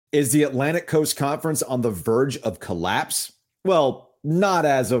Is the Atlantic Coast Conference on the verge of collapse? Well, not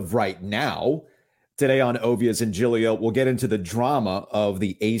as of right now. Today on Ovius and Giglio, we'll get into the drama of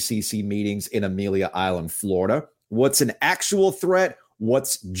the ACC meetings in Amelia Island, Florida. What's an actual threat?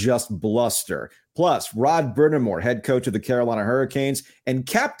 What's just bluster? Plus, Rod Brind'Amour, head coach of the Carolina Hurricanes, and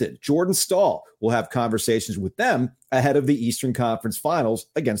captain Jordan Staal will have conversations with them ahead of the Eastern Conference Finals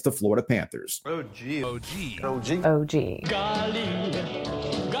against the Florida Panthers. OG.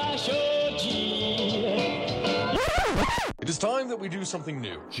 It is time that we do something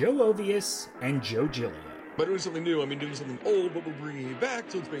new. Joe Ovius and Joe Giglio. By doing something new, I mean doing something old, but we're bringing it back,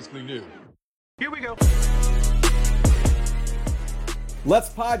 so it's basically new. Here we go. Let's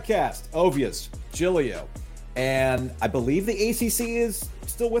podcast Ovius, Giglio, and I believe the ACC is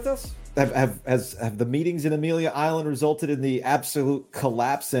still with us. Have the meetings in Amelia Island resulted in the absolute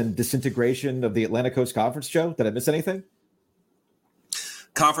collapse and disintegration of the Atlantic Coast Conference, Joe? Did I miss anything?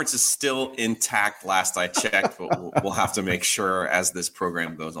 Conference is still intact last I checked, but we'll have to make sure as this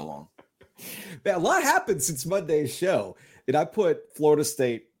program goes along. Man, a lot happened since Monday's show. And I put Florida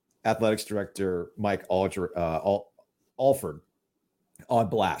State Athletics Director Mike Alford on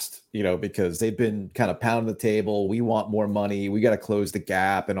blast, because they've been kind of pounding the table. We want more money. We got to close the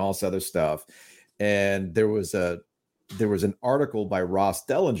gap and all this other stuff. And there was an article by Ross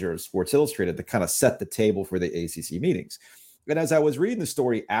Dellinger of Sports Illustrated that kind of set the table for the ACC meetings. And as I was reading the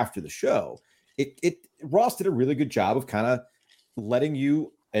story after the show, Ross did a really good job of kind of letting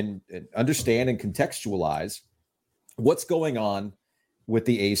you and understand and contextualize what's going on with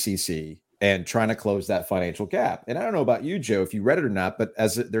the ACC and trying to close that financial gap. And I don't know about you, Joe, if you read it or not, but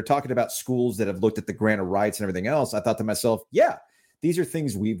as they're talking about schools that have looked at the grant of rights and everything else, I thought to myself, yeah, these are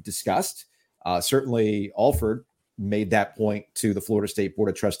things we've discussed. Certainly Alford made that point to the Florida State Board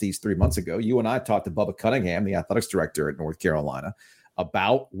of Trustees 3 months ago. You and I talked to Bubba Cunningham, the athletics director at North Carolina,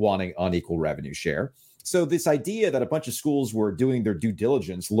 about wanting unequal revenue share. So this idea that a bunch of schools were doing their due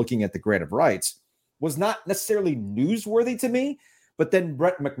diligence, looking at the grant of rights, was not necessarily newsworthy to me. But then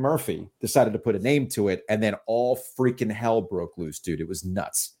Brett McMurphy decided to put a name to it, and then all freaking hell broke loose, dude. It was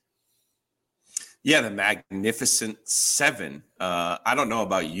nuts. Yeah, the Magnificent Seven. I don't know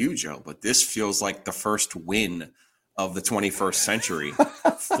about you, Joe, but this feels like the first win of the 21st century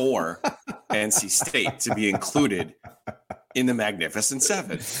for NC State to be included in the Magnificent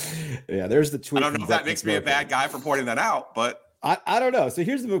Seven. Yeah, there's the tweet. I don't know if that makes me a bad guy for pointing that out, but I don't know. So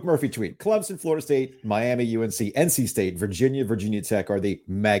here's the McMurphy tweet. Clemson, Florida State, Miami, UNC, NC State, Virginia, Virginia Tech are the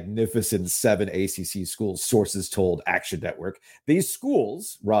Magnificent Seven ACC schools, sources told Action Network. These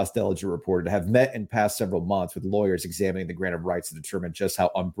schools, Ross Dellinger reported, have met in past several months with lawyers examining the grant of rights to determine just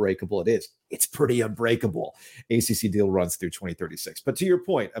how unbreakable it is. It's pretty unbreakable. ACC deal runs through 2036. But to your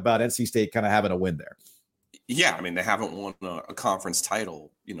point about NC State kind of having a win there. Yeah, I mean, they haven't won a conference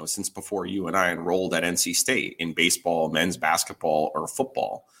title, since before you and I enrolled at NC State in baseball, men's basketball, or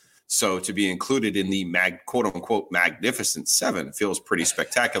football. So to be included in the quote unquote Magnificent Seven feels pretty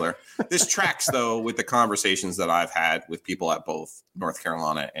spectacular. This tracks, though, with the conversations that I've had with people at both North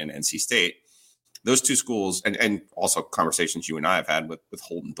Carolina and NC State. Those two schools, and also conversations you and I have had with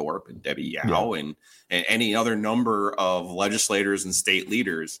Holden Thorpe and Debbie Yao and any other number of legislators and state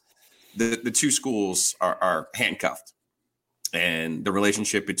leaders. The two schools are handcuffed, and the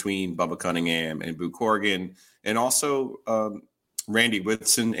relationship between Bubba Cunningham and Boo Corrigan, and also Randy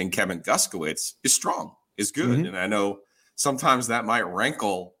Whitson and Kevin Guskowitz is strong, is good. Mm-hmm. And I know sometimes that might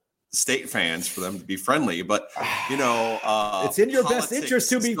rankle state fans for them to be friendly, but it's in your best interest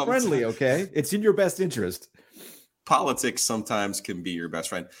to be friendly. Okay. It's in your best interest. Politics sometimes can be your best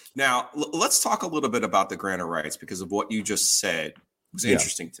friend. Now let's talk a little bit about the grant of rights, because of what you just said was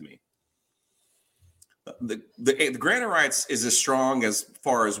interesting to me. The grant of rights is as strong as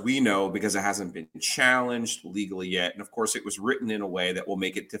far as we know because it hasn't been challenged legally yet. And of course, it was written in a way that will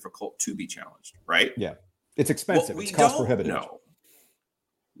make it difficult to be challenged, right? Yeah. It's expensive. It's cost prohibitive.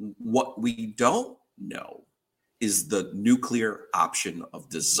 What we don't know is the nuclear option of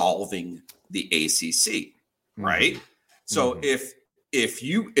dissolving the ACC, right? Mm-hmm. So if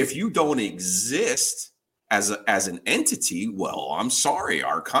you don't exist as an entity, well, I'm sorry,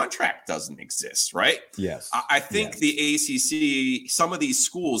 our contract doesn't exist, right? Yes. I think the ACC, some of these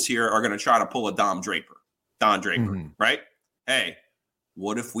schools here are going to try to pull a Don Draper, right? Hey,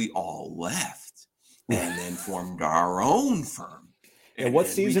 what if we all left and then formed our own firm? And what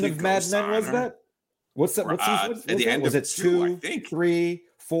season of Mad Men was that? What's that? What season was at the end was of it 2, 3,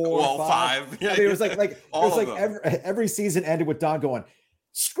 4, 5? I mean, it was every season ended with Don going,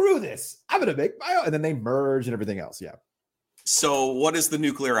 screw this, I'm going to make my own. And then they merge and everything else. Yeah. So what is the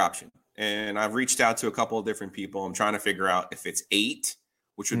nuclear option? And I've reached out to a couple of different people. I'm trying to figure out if it's 8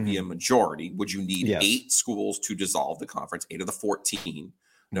 which would be a majority, would you need Yes. 8 schools to dissolve the conference, 8 of the 14.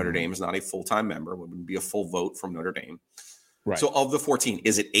 Notre Dame is not a full-time member. It wouldn't be a full vote from Notre Dame. Right. So of the 14,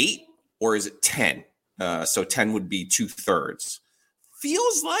 is it 8 or is it 10? So 10 would be 2/3.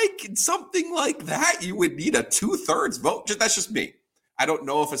 Feels like in something like that, you would need a 2/3 vote. That's just me. I don't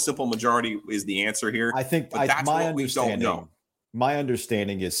know if a simple majority is the answer here. I think but that's what we don't know. My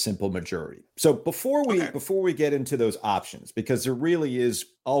understanding is simple majority. So before we get into those options, because there really is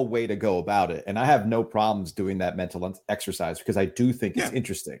a way to go about it, and I have no problems doing that mental exercise because I do think it's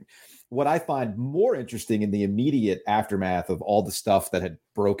interesting. What I find more interesting in the immediate aftermath of all the stuff that had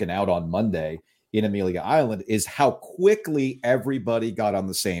broken out on Monday in Amelia Island is how quickly everybody got on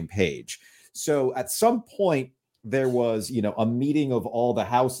the same page. So at some point there was, a meeting of all the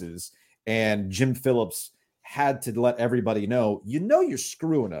houses, and Jim Phillips had to let everybody know, you're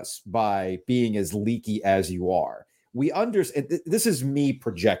screwing us by being as leaky as you are. We understand. This is me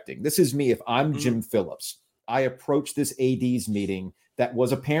projecting. This is me. If I'm Jim Phillips, I approach this AD's meeting that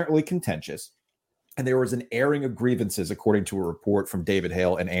was apparently contentious, and there was an airing of grievances, according to a report from David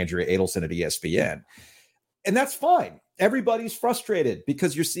Hale and Andrea Adelson at ESPN. And that's fine. Everybody's frustrated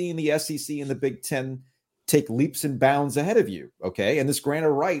because you're seeing the SEC and the Big Ten take leaps and bounds ahead of you, okay? And this grant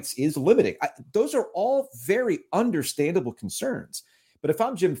of rights is limiting. Those are all very understandable concerns. But if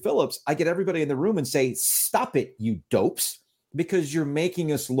I'm Jim Phillips, I get everybody in the room and say, stop it, you dopes, because you're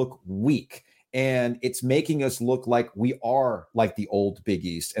making us look weak. And it's making us look like we are like the old Big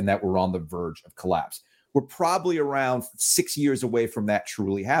East and that we're on the verge of collapse. We're probably around 6 years away from that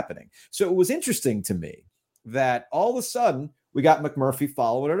truly happening. So it was interesting to me that all of a sudden we got McMurphy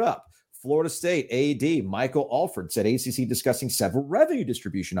following it up. Florida State AD Michael Alford said ACC discussing several revenue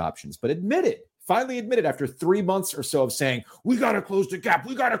distribution options, but finally admitted after 3 months or so of saying, we got to close the gap,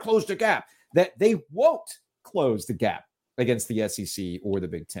 that they won't close the gap against the SEC or the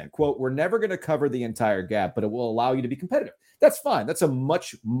Big Ten. Quote, we're never going to cover the entire gap, but it will allow you to be competitive. That's fine. That is a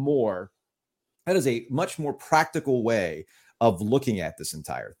much more practical way of looking at this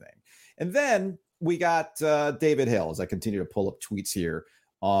entire thing. And then we got David Hale, as I continue to pull up tweets here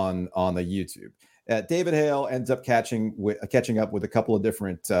on the YouTube. David Hale ends up catching up with a couple of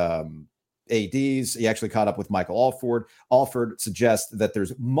different ADs. He actually caught up with Michael Alford. Alford suggests that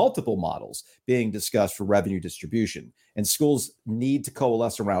there's multiple models being discussed for revenue distribution, and schools need to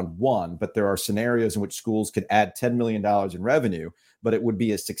coalesce around one, but there are scenarios in which schools could add $10 million in revenue, but it would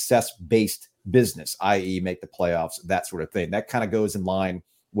be a success-based business, i.e. make the playoffs, that sort of thing. That kind of goes in line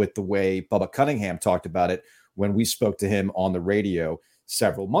with the way Bubba Cunningham talked about it when we spoke to him on the radio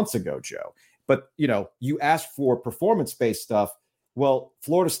several months ago, Joe. But, you asked for performance-based stuff. Well,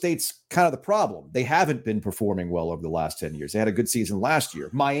 Florida State's kind of the problem. They haven't been performing well over the last 10 years. They had a good season last year.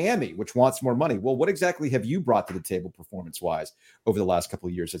 Miami, which wants more money. Well, what exactly have you brought to the table performance-wise over the last couple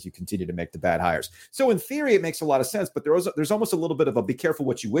of years as you continue to make the bad hires? So in theory, it makes a lot of sense, but there's almost a little bit of a be careful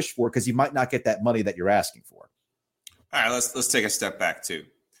what you wish for, because you might not get that money that you're asking for. All right, let's take a step back too,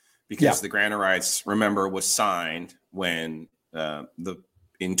 because the grant of rights, remember, was signed when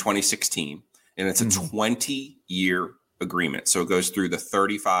in 2016, and it's a 20-year agreement. So it goes through the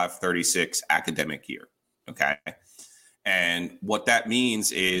 35-36 academic year. Okay. And what that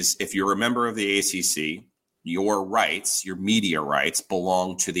means is, if you're a member of the ACC, your rights, your media rights,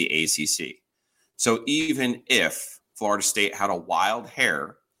 belong to the ACC. So even if Florida State had a wild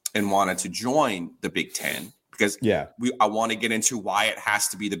hair and wanted to join the Big Ten, because I want to get into why it has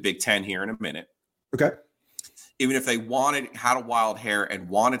to be the Big Ten here in a minute. Okay. Even if they had a wild hair and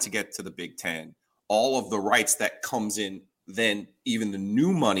wanted to get to the Big Ten, all of the rights that comes in, then even the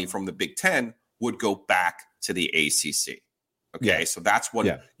new money from the Big Ten would go back to the ACC. Okay, so that's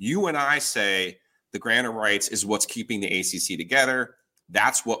what you and I say. The grant of rights is what's keeping the ACC together.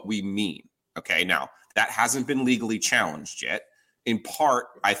 That's what we mean. Okay, now that hasn't been legally challenged yet. In part,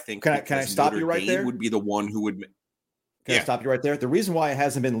 I think. Can I stop you right there? Would be the one who would. Can I stop you right there? The reason why it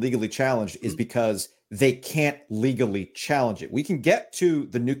hasn't been legally challenged is because they can't legally challenge it. We can get to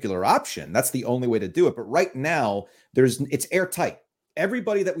the nuclear option. That's the only way to do it. But right now, it's airtight.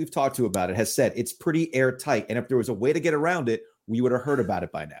 Everybody that we've talked to about it has said it's pretty airtight. And if there was a way to get around it, we would have heard about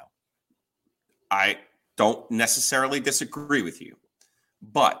it by now. I don't necessarily disagree with you,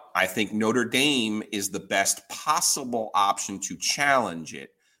 but I think Notre Dame is the best possible option to challenge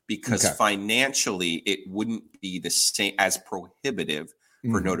it, because financially it wouldn't be the same as prohibitive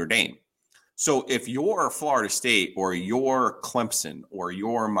for Notre Dame. So if you're Florida State or you're Clemson or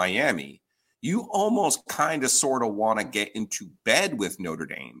you're Miami, you almost kind of sort of want to get into bed with Notre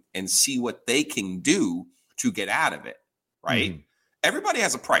Dame and see what they can do to get out of it, right? Everybody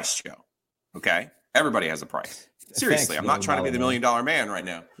has a price, Joe. Okay? Everybody has a price. Seriously, I'm not trying to be the $1 million man right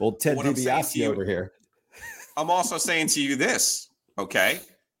now. Well, Ted DiBiase over here. I'm also saying to you this, okay?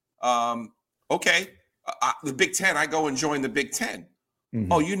 The Big Ten, I go and join the Big Ten.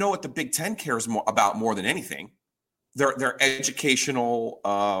 Mm-hmm. Oh, you know what the Big Ten cares about more than anything? Their educational,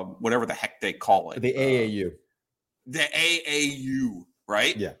 whatever the heck they call it. The AAU. The AAU,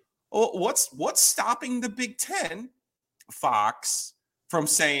 right? Yeah. Well, what's stopping the Big Ten, Fox, from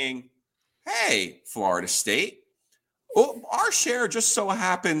saying, hey, Florida State, our share just so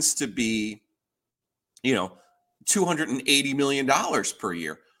happens to be, $280 million per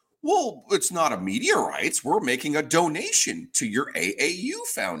year. Well, it's not a media rights. We're making a donation to your AAU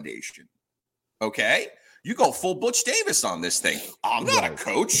foundation. Okay? You go full Butch Davis on this thing. I'm not a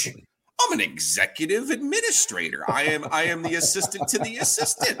coach. I'm an executive administrator. I am the assistant to the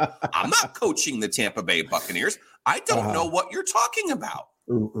assistant. I'm not coaching the Tampa Bay Buccaneers. I don't know what you're talking about.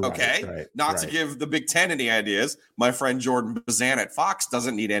 Okay? Not to give the Big Ten any ideas. My friend Jordan Bazan at Fox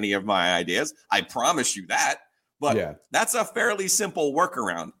doesn't need any of my ideas. I promise you that. But that's a fairly simple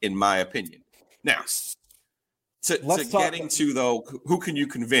workaround, in my opinion. Now, getting to, though, who can you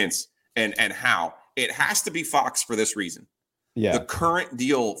convince and how? It has to be Fox for this reason. Yeah. The current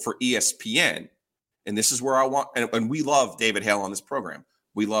deal for ESPN, and this is where I want, and we love David Hale on this program.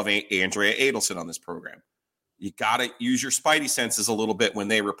 We love Andrea Adelson on this program. You got to use your spidey senses a little bit when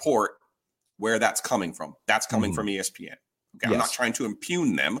they report where that's coming from. That's coming from ESPN. Okay, yes. I'm not trying to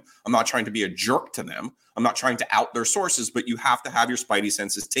impugn them. I'm not trying to be a jerk to them. I'm not trying to out their sources, but you have to have your spidey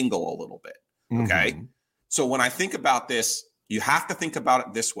senses tingle a little bit. Okay. Mm-hmm. So when I think about this, you have to think about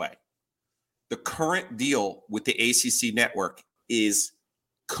it this way. The current deal with the ACC network is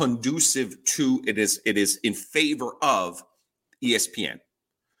conducive to it is in favor of ESPN.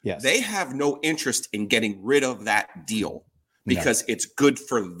 Yes. They have no interest in getting rid of that deal because it's good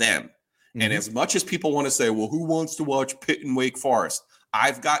for them. Mm-hmm. And as much as people want to say, well, who wants to watch Pitt and Wake Forest?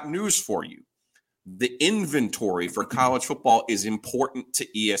 I've got news for you. The inventory for college football is important to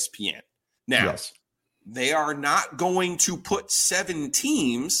ESPN. Now, they are not going to put 7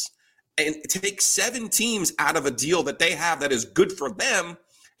 teams and take 7 teams out of a deal that they have that is good for them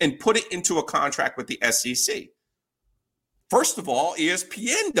and put it into a contract with the SEC. First of all,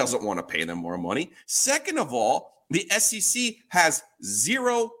 ESPN doesn't want to pay them more money. Second of all, the SEC has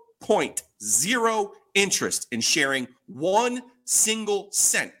 0.0 interest in sharing 1 single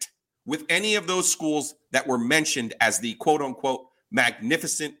cent with any of those schools that were mentioned as the quote-unquote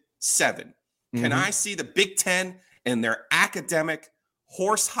Magnificent Seven. Mm-hmm. Can I see the Big Ten and their academic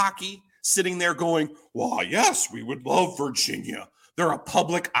horse hockey sitting there going, well, yes, we would love Virginia. They're a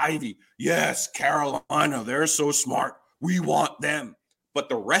public Ivy. Yes, Carolina, they're so smart. We want them. But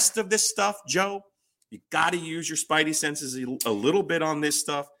the rest of this stuff, Joe, you got to use your spidey senses a little bit on this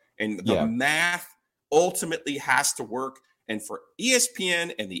stuff. And the math ultimately has to work. And for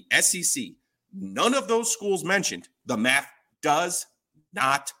ESPN and the SEC, none of those schools mentioned, the math does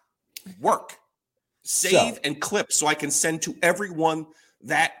not work. Save and clip so I can send to everyone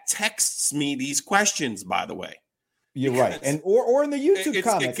that texts me these questions, by the way. You're right. And or in the YouTube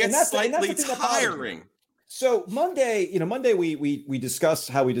comments. It gets slightly tiring. So Monday we discussed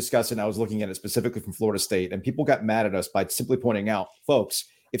how we discussed it, and I was looking at it specifically from Florida State, and people got mad at us by simply pointing out, folks,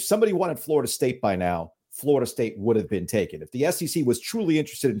 if somebody wanted Florida State by now, Florida State would have been taken. If the SEC was truly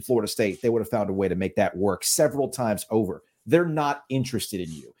interested in Florida State, they would have found a way to make that work several times over. They're not interested in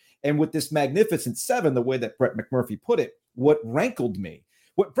you. And with this Magnificent Seven, the way that Brett McMurphy put it, what rankled me,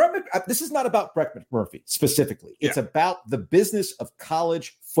 this is not about Brett McMurphy specifically. It's about the business of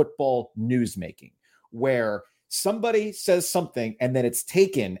college football newsmaking, where somebody says something and then it's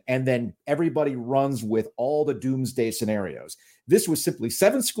taken and then everybody runs with all the doomsday scenarios. This was simply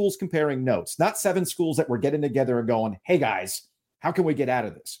 7 schools comparing notes, not 7 schools that were getting together and going, hey guys, how can we get out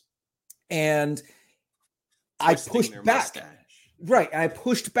of this? And I pushed back. Right. And I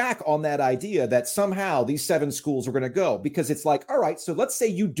pushed back on that idea that somehow these 7 schools are going to go, because it's like, all right, so let's say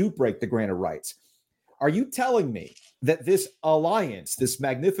you do break the grant of rights. Are you telling me that this alliance, this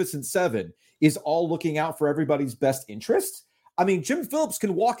Magnificent Seven, is all looking out for everybody's best interests? I mean, Jim Phillips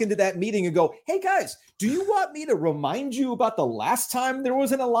can walk into that meeting and go, hey guys, do you want me to remind you about the last time there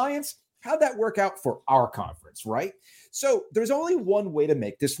was an alliance? How'd that work out for our conference, right? So there's only one way to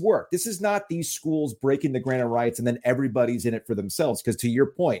make this work. This is not these schools breaking the grant of rights and then everybody's in it for themselves. Because to your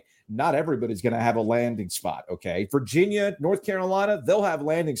point, not everybody's going to have a landing spot, okay? Virginia, North Carolina, they'll have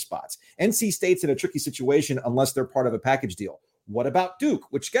landing spots. NC State's in a tricky situation unless they're part of a package deal. What about Duke?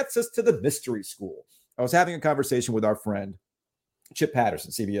 Which gets us to the mystery school. I was having a conversation with our friend, Chip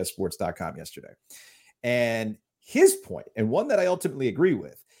Patterson, CBSSports.com yesterday. And his point, and one that I ultimately agree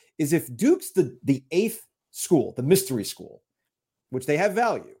with, is if Duke's the 8th school, the mystery school, which they have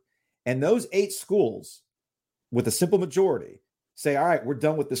value. And those 8 schools with a simple majority say, all right, we're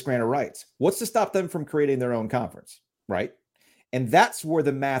done with this grant of rights. What's to stop them from creating their own conference, right? And that's where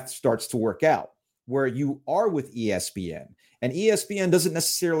the math starts to work out, where you are with ESPN. And ESPN doesn't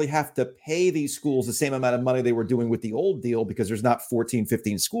necessarily have to pay these schools the same amount of money they were doing with the old deal because there's not 14,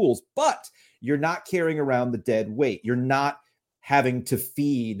 15 schools, but you're not carrying around the dead weight. You're not having to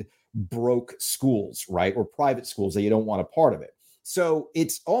feed broke schools, right? Or private schools that you don't want a part of it. So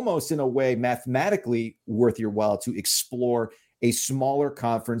it's almost in a way mathematically worth your while to explore a smaller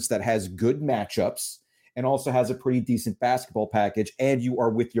conference that has good matchups and also has a pretty decent basketball package. And you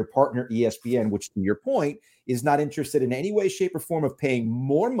are with your partner, ESPN, which to your point is not interested in any way, shape, or form of paying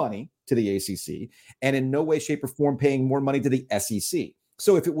more money to the ACC and in no way, shape, or form paying more money to the SEC.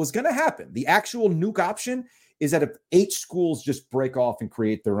 So if it was going to happen, the actual nuke option is that if 8 schools just break off and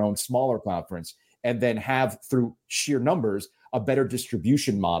create their own smaller conference and then have, through sheer numbers, a better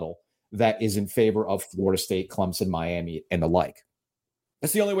distribution model that is in favor of Florida State, Clemson, Miami, and the like.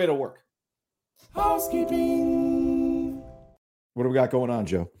 That's the only way to work. Housekeeping. What do we got going on,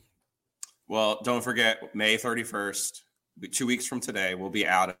 Joe? Well, don't forget, May 31st, 2 weeks from today, we'll be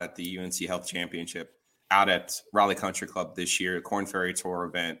out at the UNC Health Championship out at Raleigh Country Club this year, Corn Ferry Tour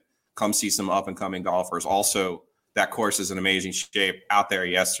event. Come see some up-and-coming golfers. Also, that course is in amazing shape. Out there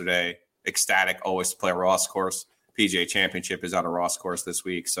yesterday, ecstatic always to play a Ross course. PGA Championship is out of Ross course this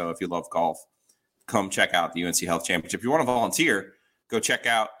week. So if you love golf, come check out the UNC Health Championship. If you want to volunteer, go check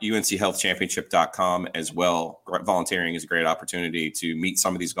out unchealthchampionship.com as well. Volunteering is a great opportunity to meet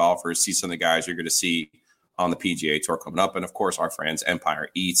some of these golfers, see some of the guys you're going to see on the PGA Tour coming up. And, of course, our friends Empire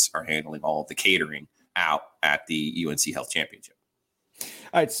Eats are handling all of the catering out at the UNC Health Championship.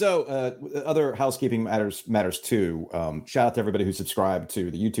 All right, so other housekeeping matters too. Shout out to everybody who subscribed to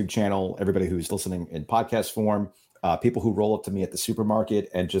the YouTube channel, everybody who's listening in podcast form, people who roll up to me at the supermarket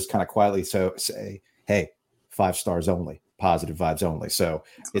and just kind of quietly say, hey, 5 stars only, positive vibes only. So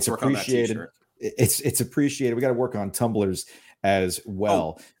it's appreciated. It's appreciated. We got to work on tumblers as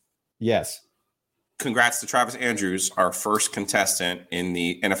well. Oh. Yes. Congrats to Travis Andrews, our first contestant in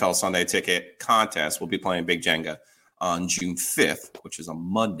the NFL Sunday Ticket contest. We'll be playing Big Jenga on June 5th, which is a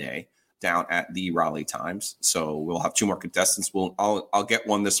Monday, down at the Raleigh Times. So we'll have 2 more contestants. I'll get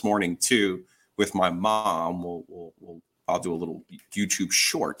one this morning too with my mom. I'll do a little YouTube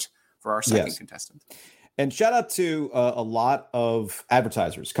short for our second contestant. And shout out to a lot of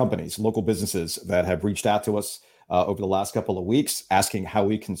advertisers, companies, local businesses that have reached out to us over the last couple of weeks asking how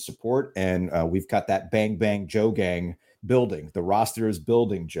we can support. And we've got that Bang Bang Joe gang building. The roster is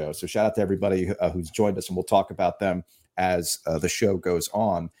building, Joe. So shout out to everybody who's joined us, and we'll talk about them as the show goes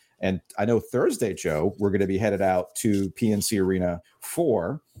on. And I know Thursday, Joe, we're going to be headed out to PNC Arena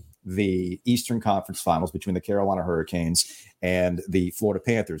for the Eastern Conference Finals between the Carolina Hurricanes and the Florida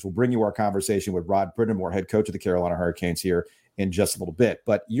Panthers. We'll bring you our conversation with Rod Brind'Amour, head coach of the Carolina Hurricanes, here in just a little bit.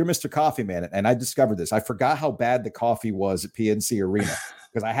 But you're Mr. Coffee Man, and I discovered this. I forgot how bad the coffee was at PNC Arena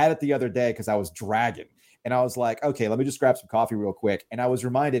because I had it the other day because I was dragging. And I was like, okay, let me just grab some coffee real quick. And I was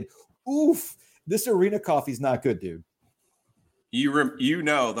reminded, oof, this arena coffee is not good, dude. You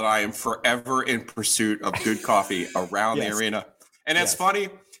know that I am forever in pursuit of good coffee around the arena. And it's funny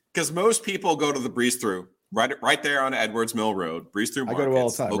because most people go to the Breeze Through right there on Edwards Mill Road, Breeze Through Markets, I go to all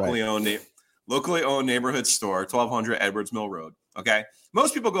the time, locally owned neighborhood store, 1200 Edwards Mill Road. Okay.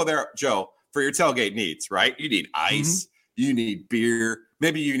 Most people go there, Joe, for your tailgate needs, right? You need ice, you need beer.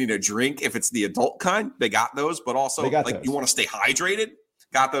 Maybe you need a drink if it's the adult kind. They got those, but also like you want to stay hydrated.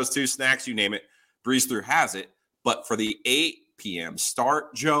 Got those 2 snacks, you name it. Breeze Through has it. But for the 8 p.m.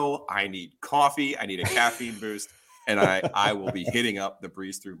 start, Joe, I need coffee. I need a caffeine boost. And I will be hitting up the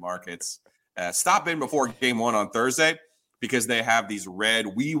Breeze Through Markets. Stop in before game 1 on Thursday because they have these red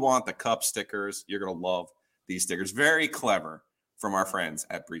 "We Want the Cup" stickers. You're going to love these stickers. Very clever from our friends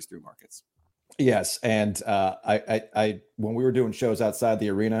at Breeze Through Markets. Yes, and I when we were doing shows outside the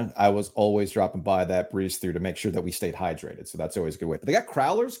arena, I was always dropping by that Breeze Through to make sure that we stayed hydrated. So that's always a good way. But they got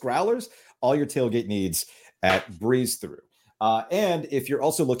growlers, all your tailgate needs at Breeze Through. And if you're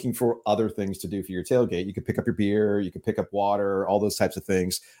also looking for other things to do for your tailgate, you can pick up your beer, you can pick up water, all those types of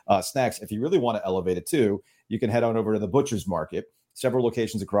things, snacks. If you really want to elevate it too, you can head on over to the Butcher's Market, several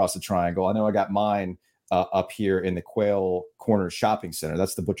locations across the triangle. I know I got mine up here in the Quail Corner Shopping Center.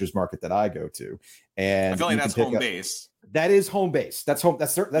 That's the Butcher's Market that I go to. And I feel like that's home base. That is home base. That's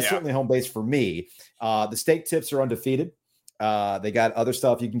certainly home base for me. The steak tips are undefeated. They got other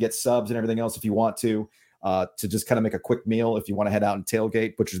stuff. You can get subs and everything else if you want to just kind of make a quick meal. If you want to head out and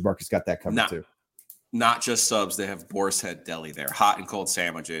tailgate, Butcher's Market's got that covered too. Not just subs, they have Boar's Head Deli there. Hot and cold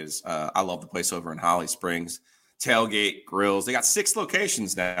sandwiches. I love the place over in Holly Springs. Tailgate, grills. They got 6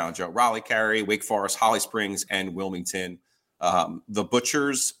 locations now, Joe. Raleigh, Cary, Wake Forest, Holly Springs, and Wilmington.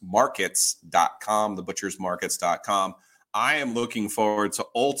 Thebutchersmarkets.com, thebutchersmarkets.com. I am looking forward to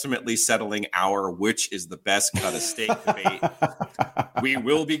ultimately settling our which is the best cut of steak debate. We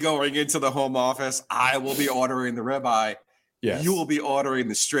will be going into the home office. I will be ordering the ribeye. Yes. You will be ordering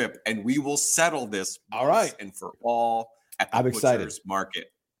the strip, and we will settle this all right and for all at the Butcher's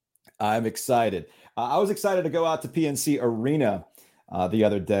Market. I'm excited. I was excited to go out to PNC Arena the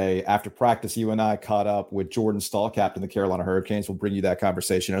other day after practice. You and I caught up with Jordan Staal, captain of the Carolina Hurricanes. We'll bring you that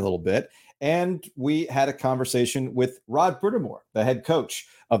conversation in a little bit. And we had a conversation with Rod Brind'Amour, the head coach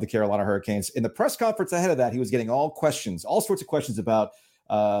of the Carolina Hurricanes. In the press conference ahead of that, he was getting all sorts of questions about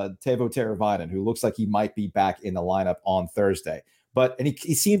Teuvo Teravainen, who looks like he might be back in the lineup on Thursday. And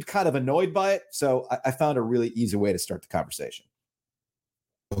he seemed kind of annoyed by it. So I found a really easy way to start the conversation.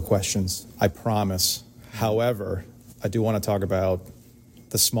 No questions, I promise. However, I do want to talk about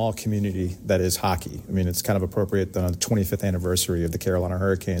the small community that is hockey. I mean, it's kind of appropriate that on the 25th anniversary of the Carolina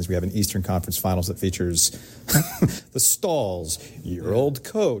Hurricanes, we have an Eastern Conference Finals that features the Stahls, your old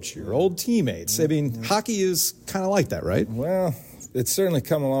coach, your old teammates. I mean, hockey is kind of like that, right? Well, it's certainly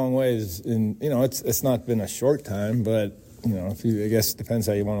come a long ways. And, it's not been a short time, but, I guess it depends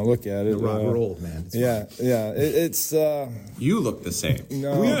how you want to look at it. We're old, man. It's you look the same.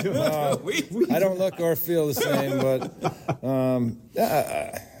 No, I don't look or feel the same, but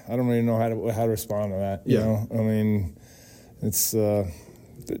I don't really know how to respond to that. You know, I mean, it's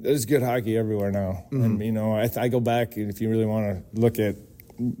there's good hockey everywhere now, and I go back, and if you really want to look at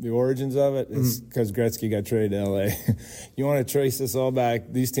the origins of it, it's because Gretzky got traded to L.A. You want to trace this all back,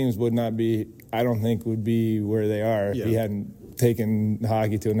 these teams would not be, I don't think, would be where they are if he hadn't taken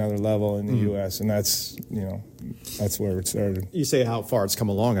hockey to another level in the U.S., and that's where it started. You say how far it's come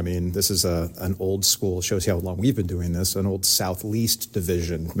along. I mean, this is an old school, shows you how long we've been doing this, an old South-Least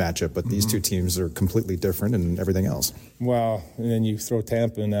division matchup, but these two teams are completely different and everything else. Well, and then you throw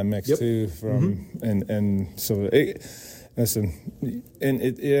Tampa in that mix too, and so listen, in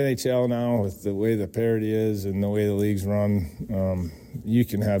the NHL now, with the way the parity is and the way the leagues run, you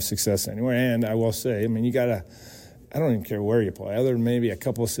can have success anywhere. And I will say, I mean, I don't even care where you play, other than maybe a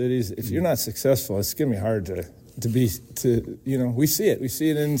couple of cities. If you're not successful, it's going to be hard to we see it. We see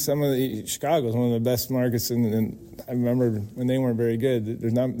it in some of Chicago's one of the best markets, and I remember when they weren't very good,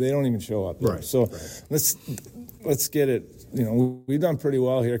 they don't even show up. Right. So let's get it. We've done pretty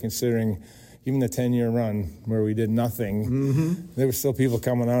well here considering. Even the 10-year run where we did nothing, there were still people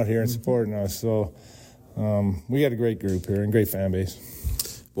coming out here and supporting us. So we got a great group here and great fan base.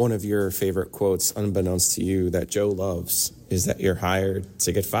 One of your favorite quotes, unbeknownst to you, that Joe loves is that you're hired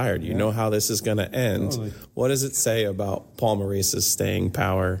to get fired. You know how this is going to end. Totally. What does it say about Paul Maurice's staying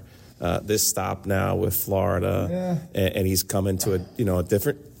power, this stop now with Florida, and he's coming to a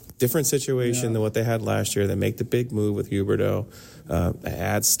different situation than what they had last year. They make the big move with Huberdeau,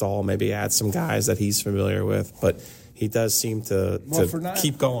 add Staal, maybe add some guys that he's familiar with, but he does seem to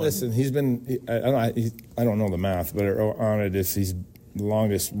keep going. Listen, he's been, I don't know the math, but on it, if he's the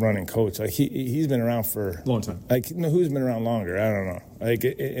longest running coach, like he's been around for a long time. Like, who's been around longer? I don't know. Like,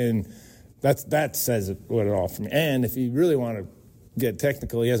 and that says it all for me. And if you really want to get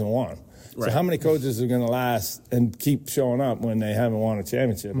technical, he hasn't won. Right. So how many coaches are going to last and keep showing up when they haven't won a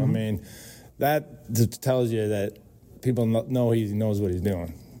championship? I mean, that tells you that people know he knows what he's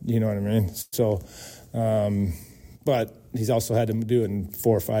doing. You know what I mean? So, but he's also had to do it in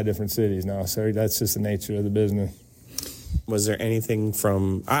 4 or 5 different cities now. So that's just the nature of the business. Was there anything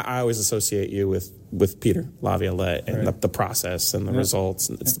from – I always associate you with Peter Laviolette and the process and the results.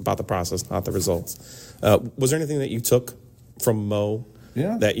 It's about the process, not the results. Was there anything that you took from Mo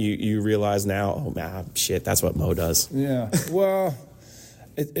that you realize now, oh, man, shit, that's what Mo does? Yeah. Well,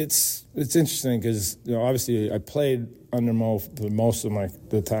 it's interesting because, obviously I played under Mo for most of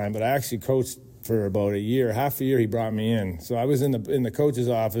the time, but I actually coached for about half a year he brought me in. So I was in the coach's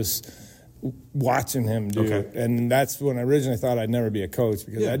office watching him do it. And that's when I originally thought I'd never be a coach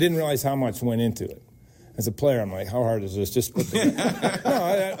because I didn't realize how much went into it. As a player, I'm like, how hard is this? Just put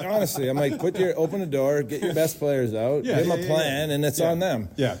the honestly, I'm like, open the door, get your best players out, give them a plan, and it's on them.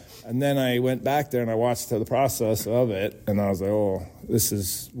 Yeah. And then I went back there and I watched the process of it, and I was like, oh, this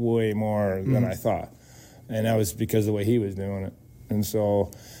is way more than I thought. And that was because of the way he was doing it. And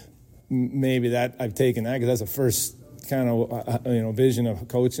so maybe that I've taken that because that's the first kind of vision of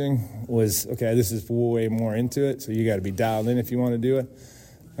coaching was, okay, this is way more into it, so you got to be dialed in if you want to do it.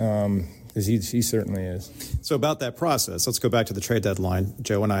 because he certainly is. So about that process, let's go back to the trade deadline.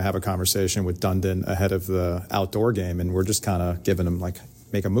 Joe and I have a conversation with Dundon ahead of the outdoor game, and we're just kind of giving him, like,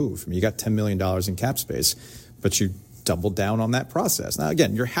 make a move. I mean, you got $10 million in cap space, but you doubled down on that process. Now,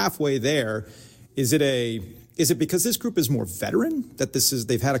 again, you're halfway there. Is it because this group is more veteran that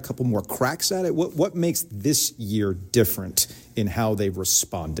they've had a couple more cracks at it? What makes this year different in how they've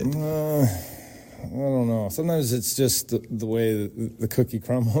responded? I don't know. Sometimes it's just the way the cookie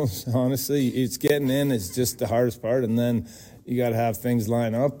crumbles, honestly. It's getting in is just the hardest part, and then you got to have things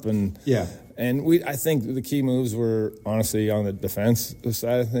line up. And I think the key moves were, honestly, on the defense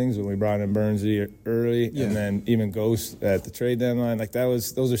side of things when we brought in Burnsy early, and then even Ghost at the trade deadline. Like,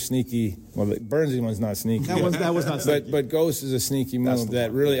 those are sneaky. Well, the Burnsy one's not sneaky. That was not sneaky. But Ghost is a sneaky move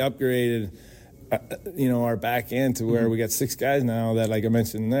that really upgraded our back end to where we got 6 guys now that, like I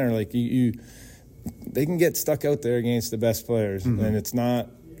mentioned there, like they can get stuck out there against the best players, and it's not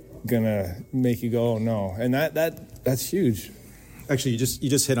gonna make you go, oh, no. And that's huge. Actually, you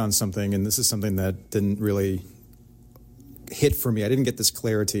just hit on something, and this is something that didn't really hit for me. I didn't get this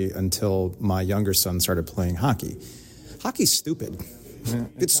clarity until my younger son started playing hockey. Hockey's stupid. Yeah,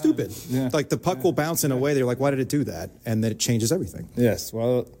 it's stupid. Yeah. Like, the puck will bounce in a way, they're like, why did it do that? And then it changes everything. Yes,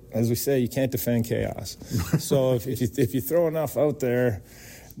 well, as we say, you can't defend chaos. So if you throw enough out there,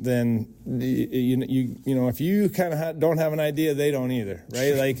 then if you kind of don't have an idea, they don't either,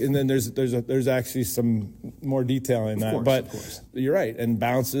 right? Like, and then there's actually some more detail in that. But you're right, and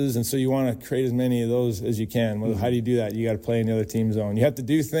bounces, and so you want to create as many of those as you can. Well, how do you do that? You got to play in the other team's zone. You have to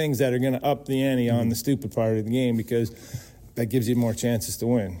do things that are going to up the ante on the stupid part of the game, because that gives you more chances to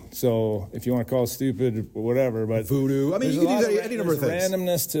win. So if you want to call it stupid or whatever, but voodoo. I mean, you can do any number of things.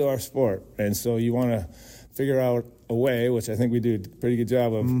 Randomness to our sport, and so you want to figure out a way, which I think we do a pretty good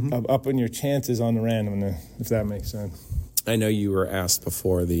job of upping your chances on the randomness, if that makes sense. I know you were asked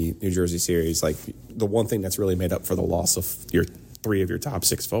before the New Jersey series, like, the one thing that's really made up for the loss of your 3 of your top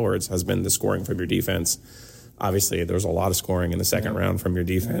 6 forwards has been the scoring from your defense. Obviously, there's a lot of scoring in the second round from your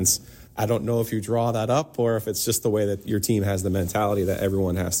defense. I don't know if you draw that up or if it's just the way that your team has the mentality that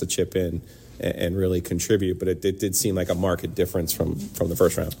everyone has to chip in and really contribute, but it did seem like a marked difference from the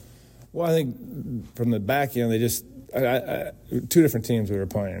first round. Well, I think from the back end, they just 2 different teams we were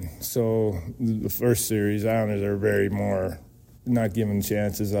playing. So the first series, Islanders are very more not giving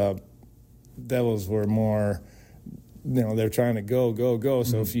chances up. Devils were more, they're trying to go.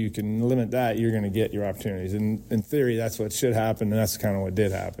 So if you can limit that, you're going to get your opportunities. And in theory, that's what should happen, and that's kind of what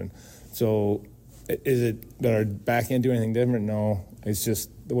did happen. So is it that our back end do anything different? No. It's just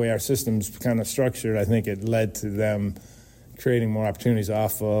the way our system's kind of structured. I think it led to them creating more opportunities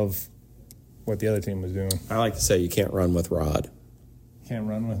off of what the other team was doing. I like to say you can't run with Rod. Can't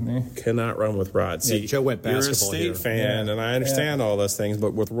run with me? Cannot run with Rod. See, Joe went basketball. You're a State fan, and I understand all those things,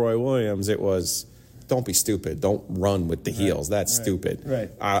 but with Roy Williams, it was, don't be stupid. Don't run with the heels. That's stupid. Right.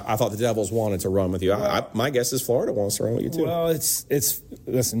 I thought the Devils wanted to run with you. My guess is Florida wants to run with you, too. Well,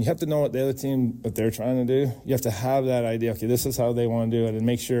 listen, you have to know what the other team, what they're trying to do. You have to have that idea, okay, this is how they want to do it, and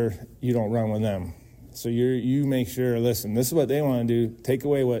make sure you don't run with them. So you make sure, listen, this is what they want to do, take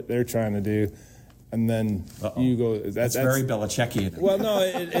away what they're trying to do, and then you go. That's very Belichickian. Well, no,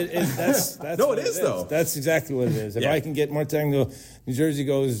 that's no, it is though. That's exactly what it is. If I can get more technical, New Jersey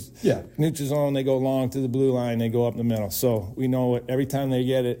goes neutral zone, they go long to the blue line, they go up the middle. So we know every time they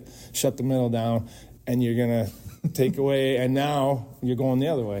get it, shut the middle down, and you're gonna take away. And now you're going the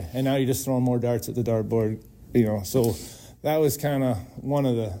other way, and now you're just throwing more darts at the dartboard. So that was kind of one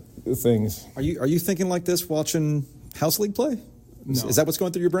of the things. Are you thinking like this watching House League play? No. Is that what's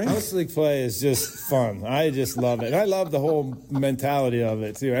going through your brain? House League play is just fun. I just love it. And I love the whole mentality of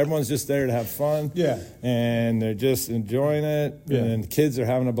it, too. Everyone's just there to have fun. Yeah. And they're just enjoying it. Yeah. And the kids are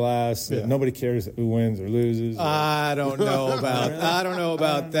having a blast. Yeah. Nobody cares who wins or loses. I don't know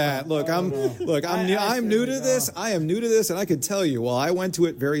about that. Look, I'm new to this. I am new to this, and I can tell you, I went to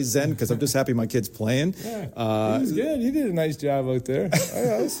it very zen because I'm just happy my kid's playing. Yeah. He was good. He did a nice job out there.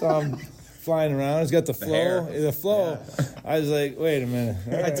 I saw him flying around. He's got the flow. The flow. Yeah. I was like, wait a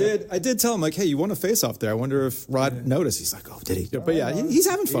minute. I did tell him, like, hey, you won a face-off there. I wonder if Rod noticed. He's like, oh, did he? But yeah, he's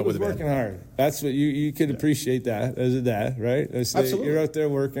having fun with it. He's working hard. That's what you could appreciate that as a dad, right? Absolutely. You're out there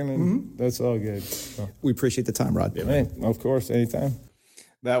working, and that's all good. So. We appreciate the time, Rod. Hey, of course, anytime.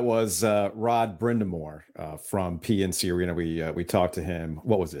 That was Rod Brind'Amour from PNC Arena. We talked to him.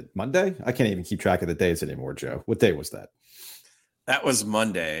 What was it? Monday? I can't even keep track of the days anymore, Joe. What day was that? That was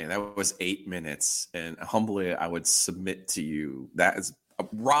Monday. That was 8 minutes. And humbly, I would submit to you that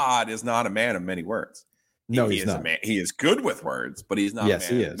Rod is not a man of many words. No, he he's is not. a man. He is good with words, but he's not Yes,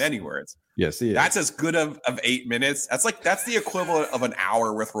 a man he of is. many words. Yes, he is. That's as good of 8 minutes. That's the equivalent of an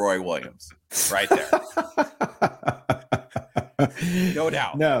hour with Roy Williams, right there. No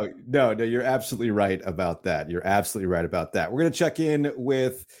doubt. No, you're absolutely right about that. You're absolutely right about that. We're going to check in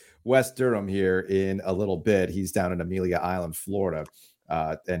with Wes Durham here in a little bit. He's down in Amelia Island, Florida.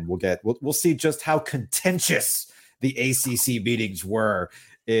 And we'll see just how contentious the ACC meetings were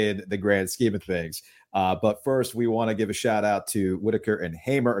in the grand scheme of things. But first, we want to give a shout out to Whitaker and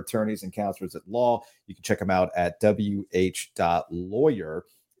Hamer, attorneys and counselors at law. You can check them out at wh.lawyer.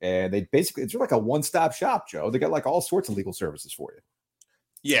 And it's like a one-stop shop, Joe. They got like all sorts of legal services for you.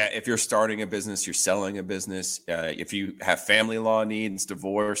 Yeah, if you're starting a business, you're selling a business, if you have family law needs,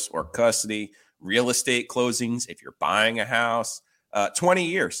 divorce or custody, real estate closings, if you're buying a house, 20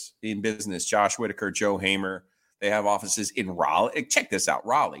 years in business, Josh Whitaker, Joe Hamer. They have offices in Raleigh. Check this out.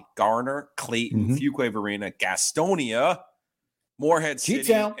 Raleigh, Garner, Clayton, Fuquay Varina, Gastonia, Morehead City,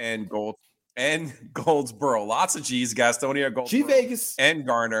 G-Town. and Goldsboro. Lots of G's, Gastonia, Goldsboro, G-Vegas, and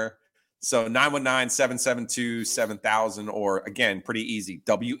Garner. So 919-772-7000, or again, pretty easy,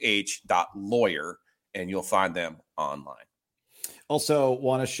 wh.lawyer, and you'll find them online. Also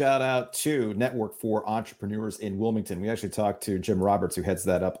want to shout out to Network for Entrepreneurs in Wilmington. We actually talked to Jim Roberts, who heads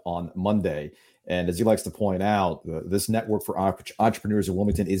that up on Monday. And as he likes to point out, this Network for Entrepreneurs in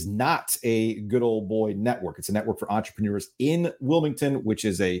Wilmington is not a good old boy network. It's a network for entrepreneurs in Wilmington, which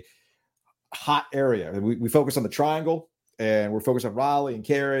is a hot area. We focus on the Triangle, and we're focused on Raleigh and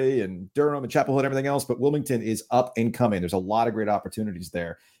Cary and Durham and Chapel Hill and everything else. But Wilmington is up and coming. There's a lot of great opportunities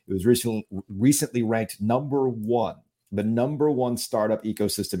there. It was recently ranked number one, the number one startup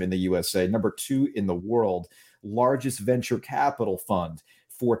ecosystem in the USA, number 2 in the world, largest venture capital fund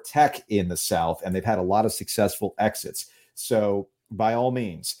for tech in the South, and they've had a lot of successful exits. So by all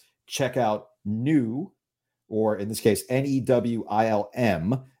means, check out new, or in this case,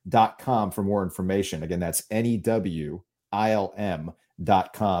 NEWILM.com for more information. Again, that's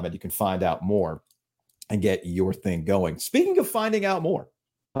NEWILM.com, and you can find out more and get your thing going. Speaking of finding out more,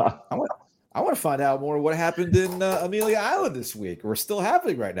 I want to find out more what happened in Amelia Island this week. We're still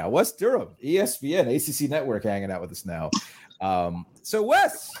happening right now. Wes Durham, ESPN, ACC Network, hanging out with us now. So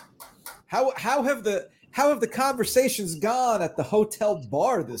Wes, how have the conversations gone at the hotel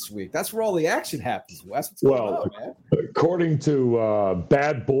bar this week? That's where all the action happens, Wes. What's going on, man? According to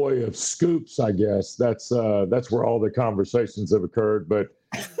Bad Boy of Scoops, I guess that's where all the conversations have occurred. But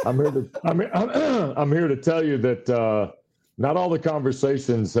I'm here to tell you that not all the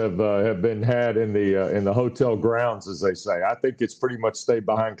conversations have been had in the hotel grounds, as they say. I think it's pretty much stayed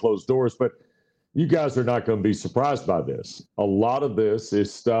behind closed doors, but you guys are not going to be surprised by this. A lot of this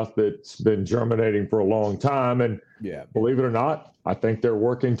is stuff that's been germinating for a long time. And believe it or not, I think they're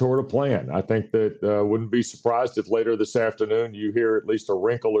working toward a plan. I think that wouldn't be surprised if later this afternoon you hear at least a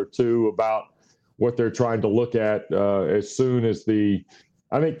wrinkle or two about what they're trying to look at as soon as the,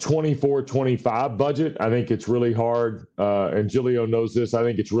 I think, 24-25 budget. I think it's really hard, and Giglio knows this, I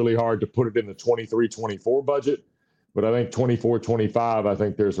think it's really hard to put it in the 23-24 budget. But I think 24-25, I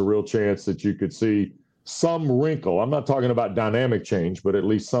think there's a real chance that you could see some wrinkle. I'm not talking about dynamic change, but at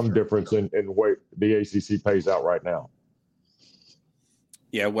least some difference in what the ACC pays out right now.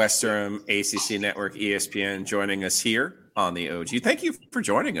 Yeah, Wes Durham, ACC Network, ESPN, joining us here on the OG. Thank you for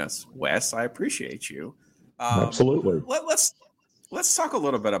joining us, Wes. I appreciate you. Absolutely. Let's talk a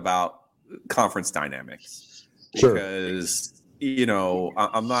little bit about conference dynamics. Sure. Because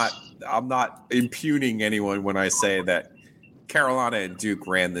I'm not impugning anyone when I say that Carolina and Duke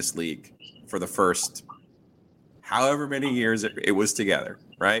ran this league for the first however many years it was together,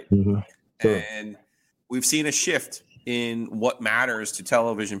 right? Mm-hmm. Sure. And we've seen a shift in what matters to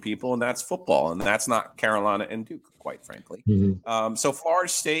television people, and that's football, and that's not Carolina and Duke, quite frankly. Mm-hmm. So Florida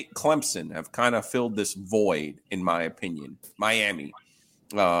State, Clemson have kind of filled this void, in my opinion. Miami,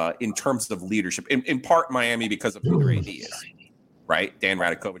 in terms of leadership, in part Miami because of who their AD is. Right, Dan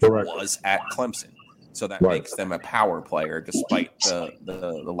Radakovich was at Clemson, so that makes them a power player despite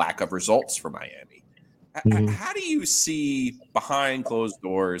the lack of results for Miami. Mm-hmm. How do you see behind closed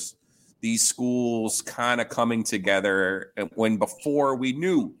doors these schools kind of coming together when before we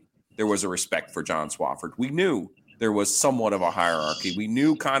knew there was a respect for John Swofford? We knew there was somewhat of a hierarchy. We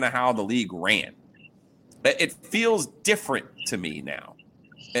knew kind of how the league ran. It feels different to me now.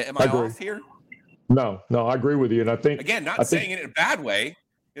 Am I off here? No, I agree with you. And I think, again, saying it in a bad way,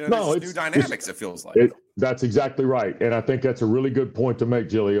 no, it's new dynamics, it feels like. That's exactly right. And I think that's a really good point to make,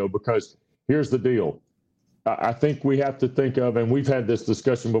 Giglio, because here's the deal. I think we have to think of, and we've had this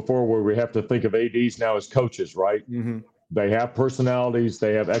discussion before where we have to think of ADs now as coaches, right? Mm-hmm. They have personalities.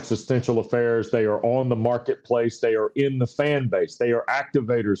 They have existential affairs. They are on the marketplace. They are in the fan base. They are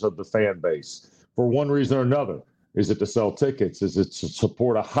activators of the fan base for one reason or another. Is it to sell tickets? Is it to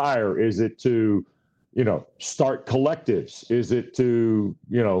support a hire? Is it to, start collectives? Is it to,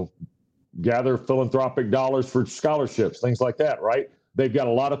 gather philanthropic dollars for scholarships, things like that, right? They've got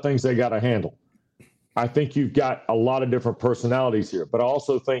a lot of things they got to handle. I think you've got a lot of different personalities here, but I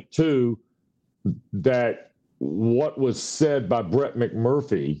also think too that what was said by Brett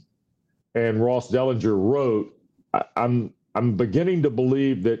McMurphy and Ross Dellinger wrote, I'm beginning to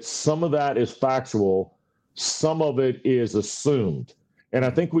believe that some of that is factual, some of it is assumed. And I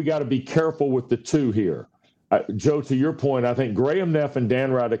think we got to be careful with the two here. Joe, to your point, I think Graham Neff and Dan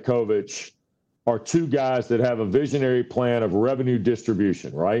Radakovich are two guys that have a visionary plan of revenue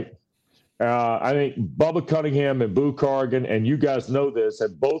distribution, right? I think Bubba Cunningham and Boo Corrigan, and you guys know this,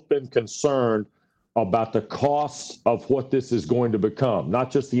 have both been concerned about the cost of what this is going to become, not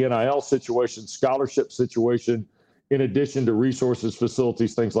just the NIL situation, scholarship situation, in addition to resources,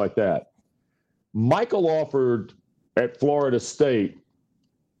 facilities, things like that. Michael Alford at Florida State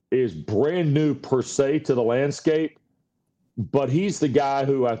is brand new per se to the landscape, but he's the guy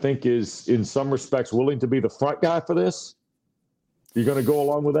who I think is in some respects willing to be the front guy for this. You're going to go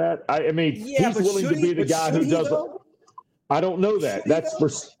along with that? I mean, he's willing to be the guy who does it. I don't know that. That's for,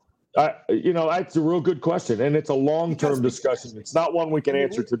 that's a real good question, and it's a long-term discussion. It's not one we can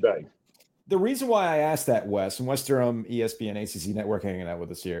answer today. The reason why I asked that, Wes, and Wes Durham, ESPN, ACC Network hanging out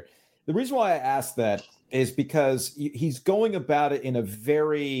with us here, the reason why I asked that is because he's going about it in a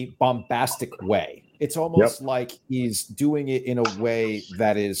very bombastic way. It's almost like he's doing it in a way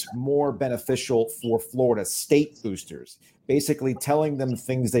that is more beneficial for Florida State boosters, basically telling them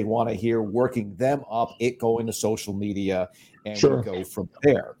things they want to hear, working them up, it going to social media, and we go from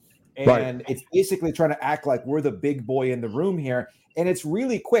there. And it's basically trying to act like we're the big boy in the room here. And it's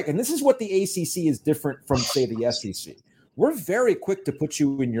really quick. And this is what the ACC is different from, say, the SEC. We're very quick to put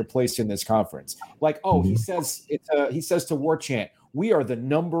you in your place in this conference. Like, he says to War Chant, we are the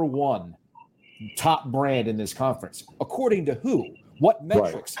number one top brand in this conference. According to who? What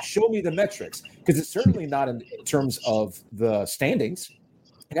metrics? Show me the metrics. Because it's certainly not in terms of the standings.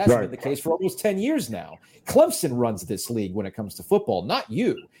 It hasn't been the case for almost 10 years now. Clemson runs this league when it comes to football, not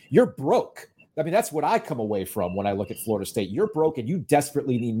you. You're broke. I mean, that's what I come away from when I look at Florida State. You're broke and you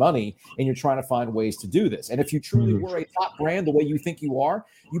desperately need money, and you're trying to find ways to do this. And if you truly were a top brand the way you think you are,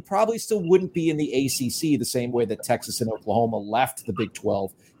 you probably still wouldn't be in the ACC the same way that Texas and Oklahoma left the Big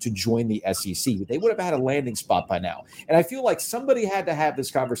 12 to join the SEC. They would have had a landing spot by now. And I feel like somebody had to have this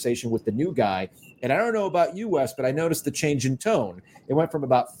conversation with the new guy. And I don't know about you, Wes, but I noticed the change in tone. It went from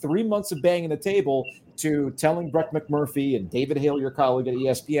about 3 months of banging the table to telling Brett McMurphy and David Hale, your colleague at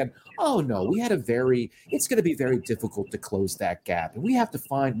ESPN, oh, no, it's going to be very difficult to close that gap. And we have to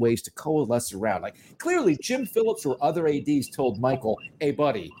find ways to coalesce around. Like, clearly, Jim Phillips or other ADs told Michael, hey,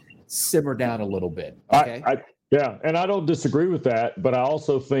 buddy, simmer down a little bit. Okay. And I don't disagree with that. But I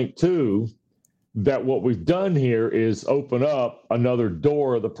also think, too, that what we've done here is open up another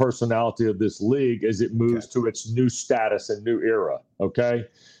door of the personality of this league as it moves to its new status and new era. Okay.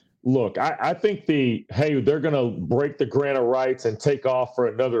 Look, I think they're going to break the grant of rights and take off for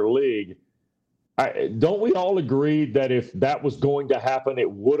another league. Don't we all agree that if that was going to happen,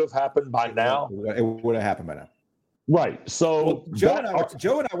 it would have happened by now? It would have happened by now. Right. So Joe and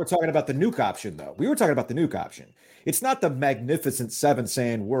I were talking about the nuke option, though. We were talking about the nuke option. It's not the Magnificent Seven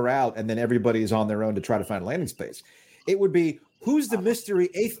saying we're out and then everybody's on their own to try to find landing space. It would be, who's the mystery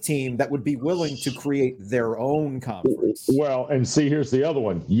eighth team that would be willing to create their own conference? Well, and see, here's the other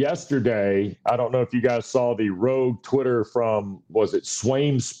one. Yesterday, I don't know if you guys saw the rogue Twitter from, was it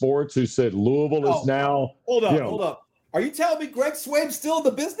Swaim Sports, who said Louisville is now. Hold up. Are you telling me Greg Swaim's still in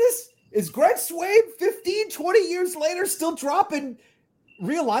the business? Is Greg Swaim 15, 20 years later still dropping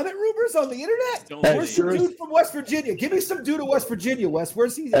realignment rumors on the internet? Where's some dude from West Virginia? Give me some dude in West Virginia, Wes.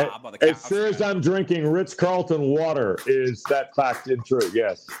 Where's he at? As sure as I'm drinking Ritz-Carlton water, is that fact and true?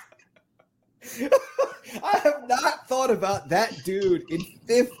 Yes. I have not thought about that dude in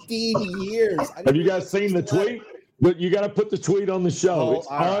 15 years. Have you guys seen the tweet? But you got to put the tweet on the show. It's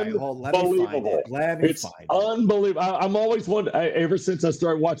unbelievable. It's unbelievable. I'm always wondering, ever since I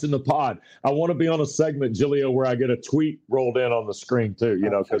started watching the pod, I want to be on a segment, Giglio, where I get a tweet rolled in on the screen too,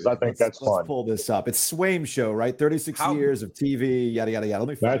 because I think that's fun. Let's pull this up. It's Swaim Show, right? 36 years of TV, yada, yada,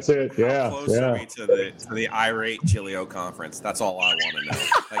 yada. That's it. Yeah. How close are we to the irate Giglio conference? That's all I want to know.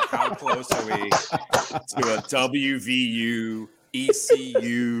 Like, how close are we to a WVU,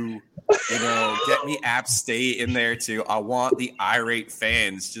 ECU, Get me App State in there too. I want the irate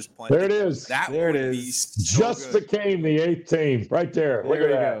fans just playing. There it is. There it is. Just became the 8th team right there. Look at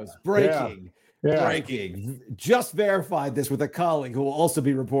that. Goes. Breaking. Yeah. Breaking. Just verified this with a colleague who will also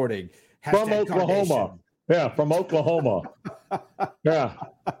be reporting. From Oklahoma. Carnation. Yeah, from Oklahoma. Yeah.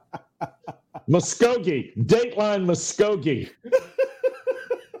 Muskogee. Dateline Muskogee.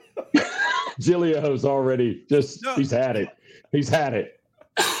 Giglio's already he's had it. He's had it.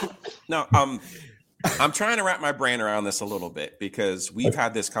 No, I'm trying to wrap my brain around this a little bit because we've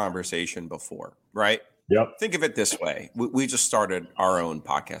had this conversation before, right? Yep. Think of it this way. We just started our own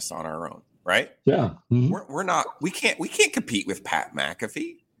podcast on our own, right? Yeah. Mm-hmm. We can't compete with Pat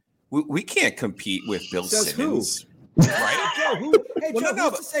McAfee. We can't compete with Bill Simmons. Who? Right? Joe, who's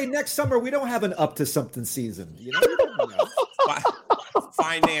to say next summer we don't have an up to something season? You know?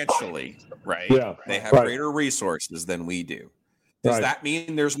 Financially, right? Yeah. They have greater resources than we do. Does that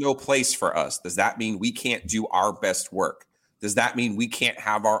mean there's no place for us? Does that mean we can't do our best work? Does that mean we can't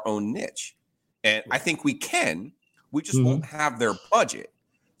have our own niche? And I think we can. We just won't have their budget.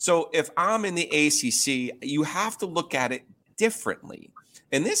 So if I'm in the ACC, you have to look at it differently.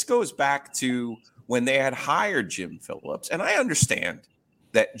 And this goes back to when they had hired Jim Phillips. And I understand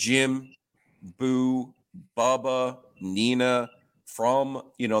that Jim, Boo, Bubba, Nina from,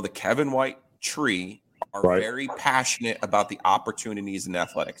 the Kevin White tree are very passionate about the opportunities in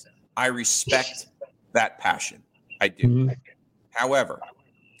athletics. I respect that passion. I do. Mm-hmm. However,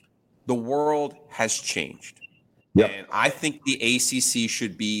 the world has changed. Yep. And I think the ACC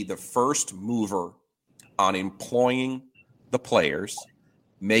should be the first mover on employing the players,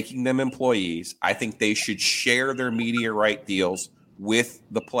 making them employees. I think they should share their media right deals with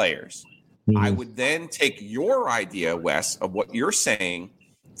the players. Mm-hmm. I would then take your idea, Wes, of what you're saying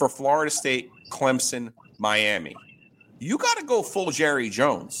for Florida State, Clemson, Miami. You got to go full Jerry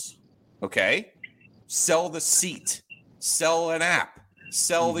Jones, okay? Sell the seat, sell an app,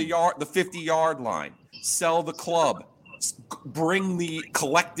 sell the 50-yard line, sell the club, bring the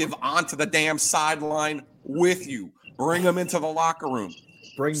collective onto the damn sideline with you, bring them into the locker room,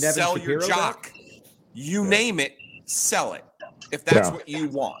 sell your jock, you name it, sell it if that's what you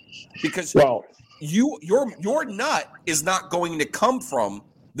want, because your nut is not going to come from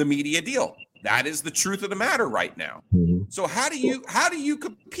the media deal. That is the truth of the matter right now. Mm-hmm. So how do you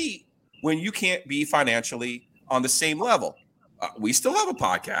compete when you can't be financially on the same level? We still have a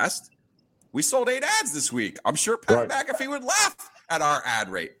podcast. We sold 8 ads this week. I'm sure Pat McAfee would laugh at our ad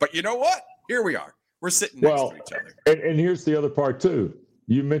rate. But you know what? Here we are. We're sitting next to each other. And here's the other part, too.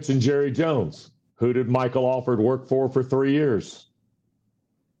 You mentioned Jerry Jones. Who did Michael Alford work for 3 years?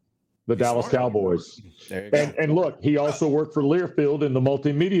 The Dallas Cowboys. And look, he also worked for Learfield in the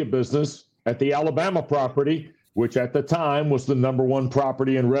multimedia business at the Alabama property, which at the time was the number one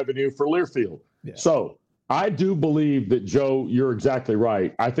property in revenue for Learfield. Yeah. So I do believe that, Joe, you're exactly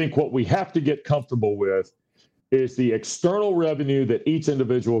right. I think what we have to get comfortable with is the external revenue that each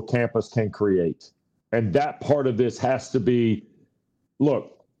individual campus can create. And that part of this has to be,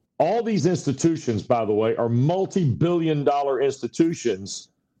 look, all these institutions, by the way, are multi-billion-dollar institutions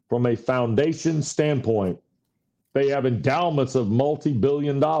from a foundation standpoint. They have endowments of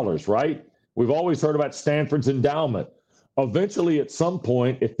multi-billion dollars, right? We've always heard about Stanford's endowment. Eventually, at some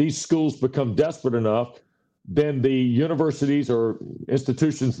point, if these schools become desperate enough, then the universities or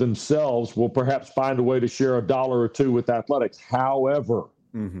institutions themselves will perhaps find a way to share $1 or $2 with athletics. However,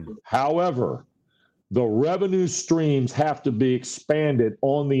 the revenue streams have to be expanded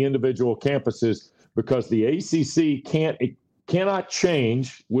on the individual campuses because the ACC cannot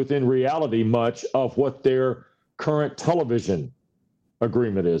change within reality much of what their current television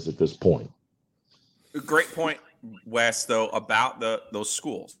agreement is at this point. Great point, Wes, though, about those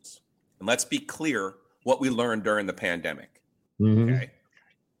schools. And let's be clear what we learned during the pandemic. Mm-hmm. Okay.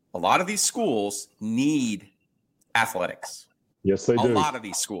 A lot of these schools need athletics. Yes, they do. A lot of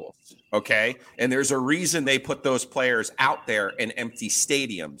these schools. Okay. And there's a reason they put those players out there in empty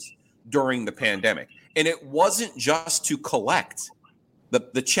stadiums during the pandemic. And it wasn't just to collect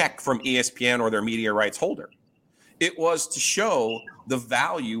the check from ESPN or their media rights holder. It was to show the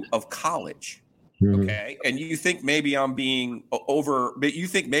value of college. Okay. And you think maybe I'm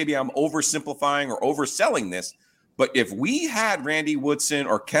oversimplifying or overselling this. But if we had Randy Woodson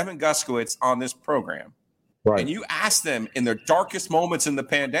or Kevin Guskiewicz on this program, and you asked them in their darkest moments in the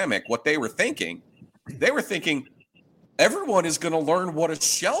pandemic what they were thinking everyone is going to learn what a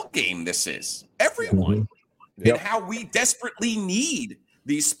shell game this is. Everyone. And how we desperately need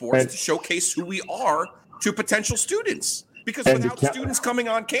these sports to showcase who we are to potential students. Because without students coming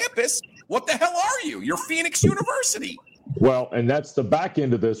on campus, what the hell are you? You're Phoenix University. Well, and that's the back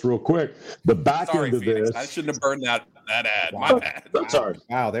end of this real quick. The back end of Phoenix. this. I shouldn't have burned that ad. My bad. That's all right.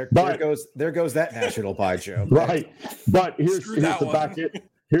 Wow, there goes that national pie joke. Right. But here's the one. back end.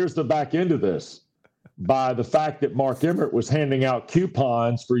 Here's the back end of this. By the fact that Mark Emmert was handing out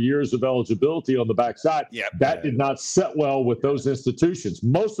coupons for years of eligibility on the backside, that did not set well with those institutions.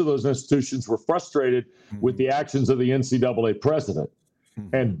 Most of those institutions were frustrated with the actions of the NCAA president.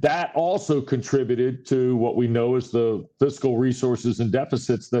 And that also contributed to what we know as the fiscal resources and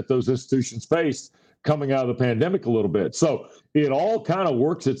deficits that those institutions faced coming out of the pandemic a little bit. So it all kind of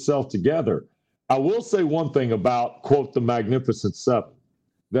works itself together. I will say one thing about, quote, the Magnificent Seven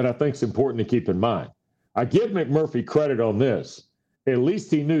that I think is important to keep in mind. I give McMurphy credit on this. At least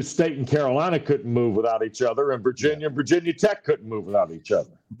he knew State and Carolina couldn't move without each other, and Virginia and Virginia Tech couldn't move without each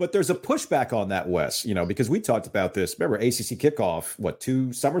other. But there's a pushback on that, Wes, because we talked about this. Remember ACC kickoff,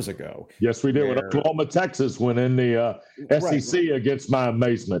 2 summers ago? Yes, we did. When Oklahoma, Texas went in the SEC against my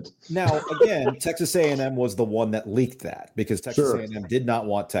amazement. Now, again, Texas A&M was the one that leaked that because Texas A&M did not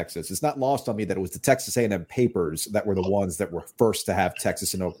want Texas. It's not lost on me that it was the Texas A&M papers that were the ones that were first to have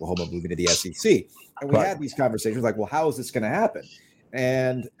Texas and Oklahoma moving to the SEC. And we had these conversations like, well, how is this going to happen?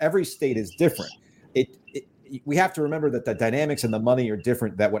 And every state is different. We have to remember that the dynamics and the money are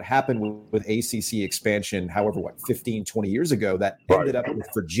different. That what happened with ACC expansion, 15, 20 years ago, that ended up with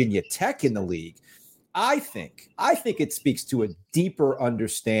Virginia Tech in the league. I think it speaks to a deeper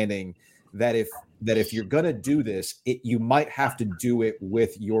understanding that if you're going to do this, you might have to do it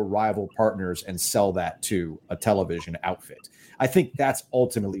with your rival partners and sell that to a television outfit. I think that's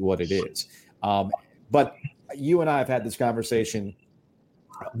ultimately what it is. But you and I have had this conversation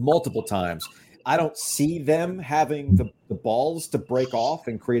multiple times. I don't see them having the balls to break off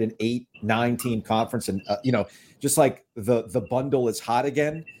and create an 8-9 team conference. And, just like the bundle is hot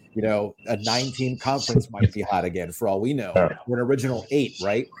again, a 9-team conference might be hot again for all we know. We're an original 8,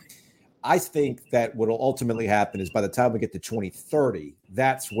 right? I think that what will ultimately happen is by the time we get to 2030,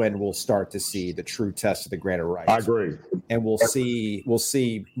 that's when we'll start to see the true test of the grant of rights. I agree. And we'll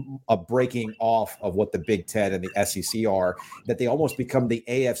see a breaking off of what the Big Ten and the SEC are, that they almost become the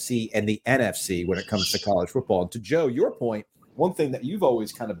AFC and the NFC when it comes to college football. And to Joe, your point, one thing that you've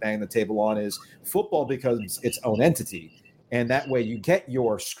always kind of banged the table on is football becomes its own entity. And that way you get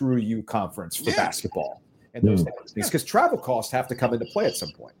your screw you conference for basketball and those things, because travel costs have to come into play at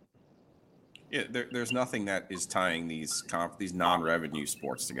some point. Yeah, there's nothing that is tying these non-revenue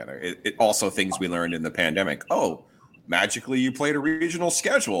sports together. It also things we learned in the pandemic. Oh, magically you played a regional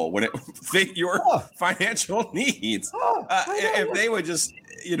schedule when it fit your financial needs. If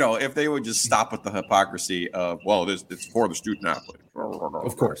they would just stop with the hypocrisy of, well, it's for the student athlete.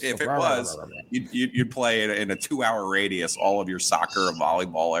 Of course. If it was, you'd play it in a 2-hour radius, all of your soccer,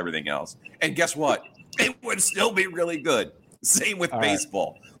 volleyball, everything else. And guess what? It would still be really good. Same with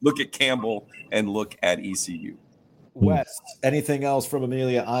baseball. Look at Campbell and look at ECU. Wes, anything else from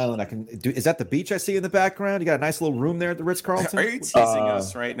Amelia Island? Is that the beach I see in the background? You got a nice little room there at the Ritz-Carlton? Are you teasing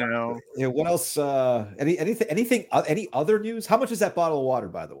us right now? Yeah. What else? Any other news? How much is that bottle of water,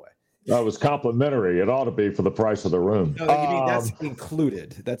 by the way? That was complimentary. It ought to be for the price of the room. No, you mean that's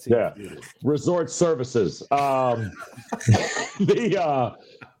included. That's included. Resort services.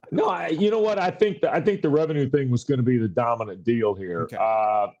 No, you know what? I think the revenue thing was going to be the dominant deal here. Okay.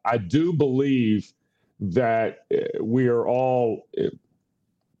 I do believe that we are all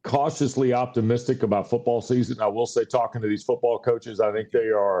cautiously optimistic about football season. I will say, talking to these football coaches, I think they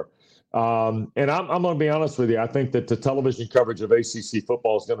are. And I'm going to be honest with you. I think that the television coverage of ACC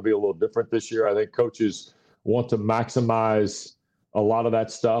football is going to be a little different this year. I think coaches want to maximize a lot of that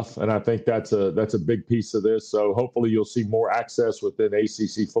stuff, and I think that's a big piece of this. So hopefully you'll see more access within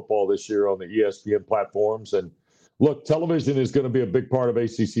ACC football this year on the ESPN platforms. And look, television is going to be a big part of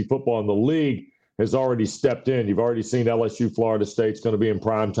ACC football, and the league has already stepped in. You've already seen LSU Florida State's going to be in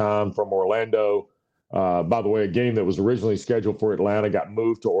prime time from Orlando. By the way, a game that was originally scheduled for Atlanta got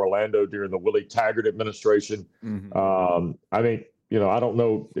moved to Orlando during the Willie Taggart administration. Mm-hmm. I think, I don't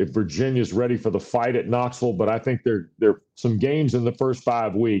know if Virginia's ready for the fight at Knoxville, but I think there are some games in the first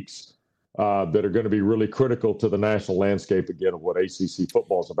 5 weeks that are going to be really critical to the national landscape again of what ACC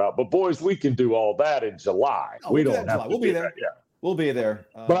football is about. But boys, we can do all that in July. We don't have to. We'll be there. Yeah, we'll be there.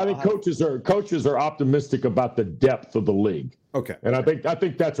 But I think coaches are optimistic about the depth of the league. Okay, and I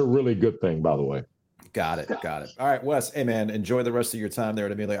think that's a really good thing. By the way. Got it. All right, Wes. Hey, man, enjoy the rest of your time there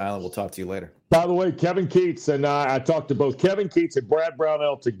at Amelia Island. We'll talk to you later. By the way, Kevin Keats and I talked to both Kevin Keats and Brad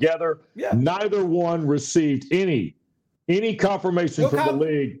Brownell together. Yeah. Neither one received any confirmation from the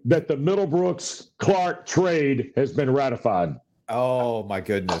league that the Middlebrooks-Clark trade has been ratified. Oh, my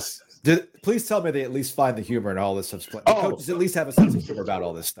goodness. Please tell me they at least find the humor in all this stuff. The coaches at least have a sense of humor about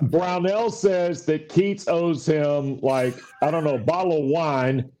all this stuff. Brownell says that Keats owes him, like, I don't know, a bottle of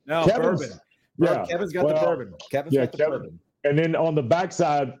wine. No, bourbon. Yeah. Kevin's got the bourbon. Kevin's got the bourbon. And then on the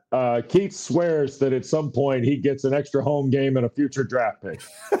backside, Keats swears that at some point he gets an extra home game and a future draft pick.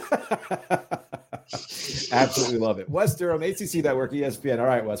 Absolutely love it. Wes Durham, ACC Network, ESPN. All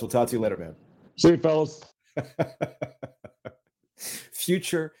right, Wes, we'll talk to you later, man. See you, fellas.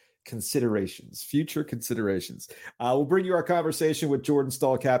 Future considerations. We'll bring you our conversation with Jordan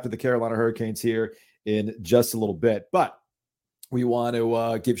Staal, captain of the Carolina Hurricanes, here in just a little bit. But we want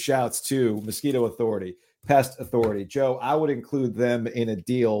to give shouts to Mosquito Authority, Pest Authority. Joe, I would include them in a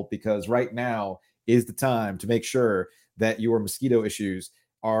deal because right now is the time to make sure that your mosquito issues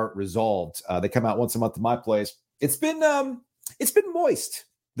are resolved. They come out once a month to my place. It's been moist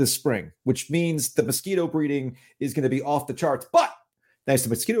this spring, which means the mosquito breeding is going to be off the charts. But thanks to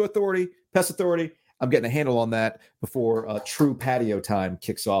Mosquito Authority, Pest Authority, I'm getting a handle on that before true patio time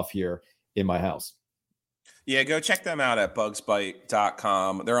kicks off here in my house. Yeah, go check them out at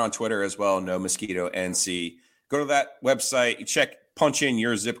bugsbite.com. They're on Twitter as well, No Mosquito NC. Go to that website, you punch in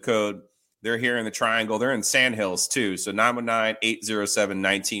your zip code. They're here in the Triangle. They're in Sandhills too. So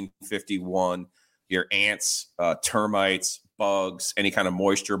 919-807-1951. Your ants, termites, bugs, any kind of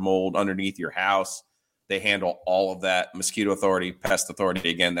moisture, mold underneath your house. They handle all of that. Mosquito Authority, Pest Authority.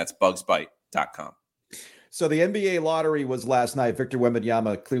 Again, that's bugsbite.com. So the NBA lottery was last night. Victor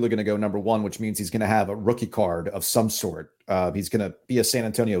Wembanyama clearly going to go number one, which means he's going to have a rookie card of some sort. He's going to be a San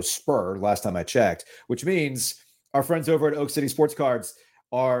Antonio Spur last time I checked, which means our friends over at Oak City Sports Cards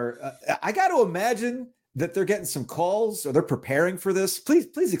are, I got to imagine that they're getting some calls or they're preparing for this.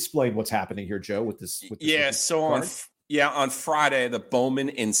 Please explain what's happening here, Joe, with this. So on Friday, the Bowman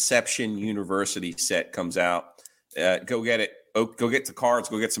Inception University set comes out. Go get it. Go get the cards.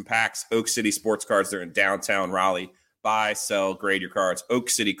 Go get some packs. Oak City Sports Cards. They're in downtown Raleigh. Buy, sell, grade your cards.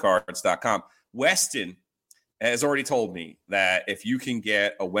 OakCityCards.com. Weston has already told me that if you can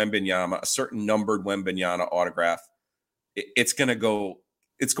get a Wembanyama, a certain numbered Wembanyama autograph, it's going to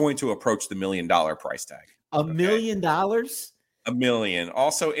approach the $1 million price tag. $1 million? $1 million.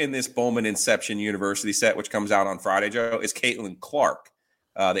 Also in this Bowman Inception University set, which comes out on Friday, Joe, is Caitlin Clark,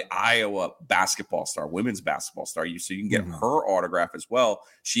 the Iowa basketball star, women's basketball star. So you can get her autograph as well.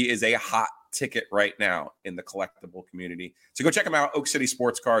 She is a hot ticket right now in the collectible community. So go check them out. Oak City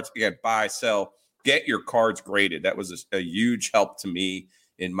Sports Cards. Again, buy, sell, get your cards graded. That was a huge help to me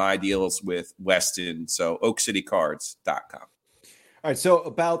in my deals with Weston. So OakCityCards.com. All right. So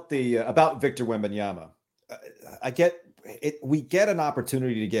about Victor Wembanyama, I get it. We get an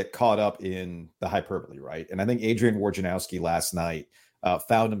opportunity to get caught up in the hyperbole, right? And I think Adrian Wojnarowski last night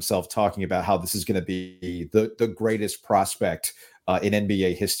found himself talking about how this is going to be the greatest prospect in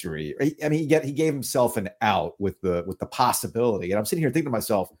NBA history. I mean, he gave himself an out with the possibility, and I'm sitting here thinking to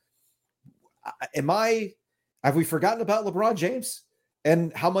myself, have we forgotten about LeBron James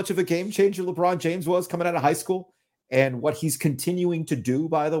and how much of a game changer LeBron James was coming out of high school and what he's continuing to do?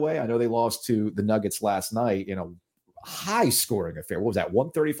 By the way, I know they lost to the Nuggets last night in a high scoring affair. What was that?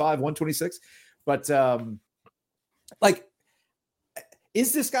 135, 126. But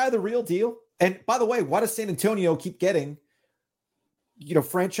is this guy the real deal? And by the way, why does San Antonio keep getting,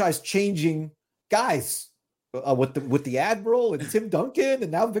 franchise changing guys with the Admiral and Tim Duncan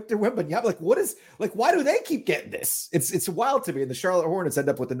and now Victor Wembanyama? Why do they keep getting this? It's wild to me. And the Charlotte Hornets end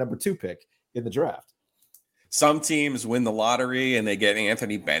up with the number 2 pick in the draft. Some teams win the lottery and they get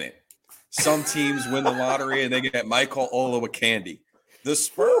Anthony Bennett. Some teams win the lottery and they get Michael Olowokandi. The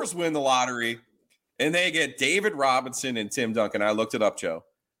Spurs win the lottery and they get David Robinson and Tim Duncan. I looked it up, Joe,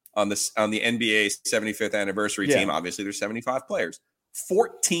 on the NBA 75th anniversary team. Obviously, there's 75 players.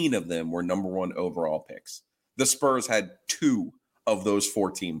 14 of them were number 1 overall picks. The Spurs had 2 of those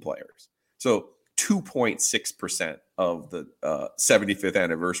 14 players. So 2.6% of the 75th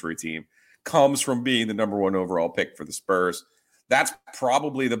anniversary team comes from being the number 1 overall pick for the Spurs. That's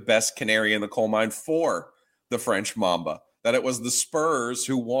probably the best canary in the coal mine for the French Mamba, that it was the Spurs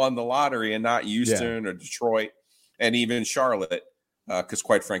who won the lottery and not Houston or Detroit and even Charlotte, because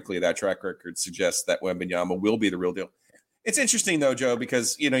quite frankly, that track record suggests that Wembanyama will be the real deal. It's interesting, though, Joe,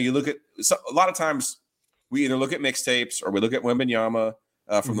 because, you look at a lot of times we either look at mixtapes or we look at Wembanyama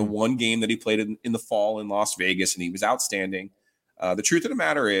from the one game that he played in the fall in Las Vegas, and he was outstanding. The truth of the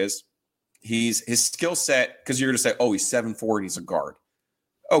matter is, his skill set, because you're going to say, oh, he's 7'4" and he's a guard.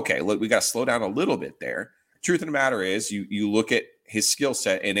 Okay, look, we got to slow down a little bit there. Truth of the matter is, you look at his skill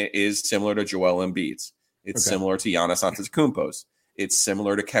set, and it is similar to Joel Embiid's. It's similar to Giannis Antetokounmpo's. It's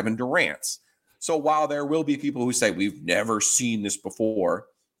similar to Kevin Durant's. So while there will be people who say, we've never seen this before,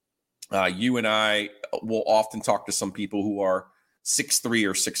 You and I will often talk to some people who are 6'3"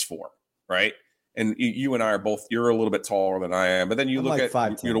 or 6'4", right? And you and I are both, you're a little bit taller than I am, but then you look like at,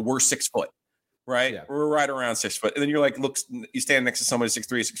 5'10". We're 6 foot, right? Yeah. We're right around 6 foot. And then you're like, you stand next to somebody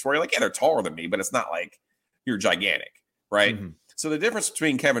 6'3", 6'4", you're like, yeah, they're taller than me, but it's not like you're gigantic, right? Mm-hmm. So the difference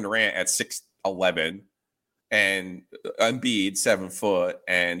between Kevin Durant at 6'11" and Embiid 7 foot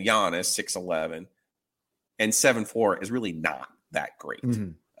and Giannis 6'11" and 7'4" is really not that great.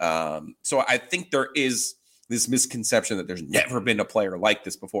 Mm-hmm. So I think there is this misconception that there's never been a player like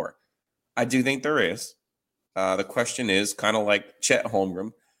this before. I do think there is. The question is kind of like Chet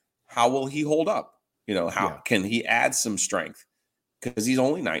Holmgren, how will he hold up? How can he add some strength? Because he's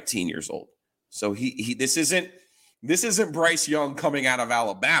only 19 years old. So this isn't Bryce Young coming out of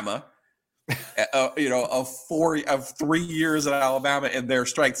Alabama, of 3 years at Alabama in their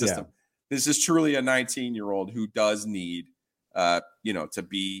strength system. Yeah. This is truly a 19-year-old who does need to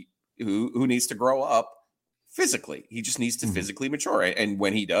be who needs to grow up physically. He just needs to physically mature. And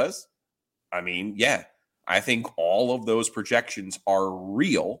when he does, I think all of those projections are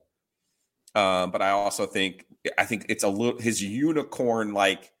real. But I also think it's a little, his unicorn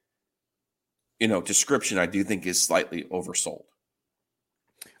description, I do think is slightly oversold.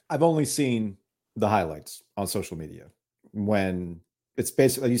 I've only seen the highlights on social media when it's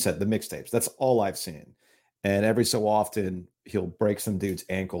basically, like you said, the mixtapes. That's all I've seen. And every so often he'll break some dude's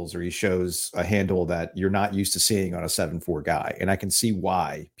ankles or he shows a handle that you're not used to seeing on a 7'4" guy. And I can see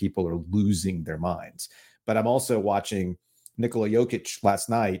why people are losing their minds. But I'm also watching Nikola Jokic last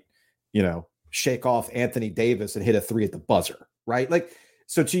night, shake off Anthony Davis and hit a 3 at the buzzer, right?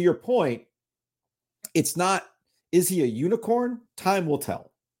 So to your point, it's not, is he a unicorn? Time will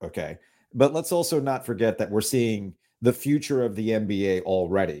tell. Okay. But let's also not forget that we're seeing the future of the NBA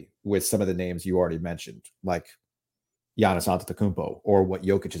already with some of the names you already mentioned, like Giannis Antetokounmpo or what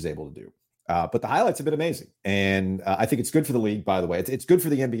Jokic is able to do. But the highlights have been amazing. And I think it's good for the league, by the way. It's good for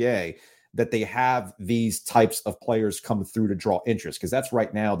the NBA that they have these types of players come through to draw interest, because that's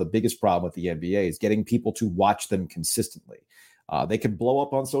right now the biggest problem with the NBA is getting people to watch them consistently. They can blow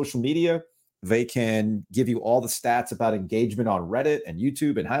up on social media. They can give you all the stats about engagement on Reddit and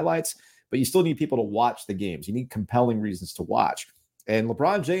YouTube and highlights, but you still need people to watch the games. You need compelling reasons to watch. And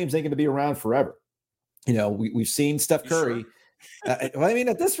LeBron James ain't going to be around forever. We've seen Steph Curry. Sure?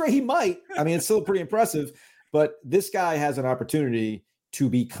 At this rate, he might. It's still pretty impressive, but this guy has an opportunity to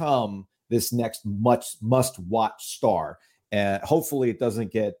become this next must-watch star. And hopefully it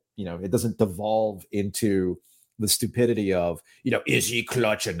doesn't get, it doesn't devolve into the stupidity of, is he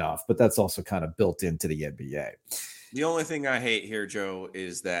clutch enough? But that's also kind of built into the NBA. The only thing I hate here, Joe,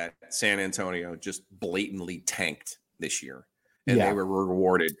 is that San Antonio just blatantly tanked this year, and they were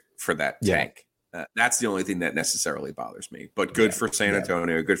rewarded for that tank. That's the only thing that necessarily bothers me. But good for San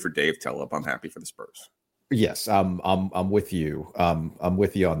Antonio, good for Dave Tellep. I'm happy for the Spurs. Yes, I'm with you. I'm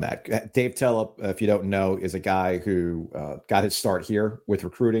with you on that. Dave Tellep, if you don't know, is a guy who got his start here with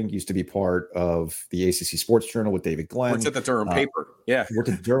recruiting. Used to be part of the ACC Sports Journal with David Glenn. Worked at the Durham paper. Yeah, worked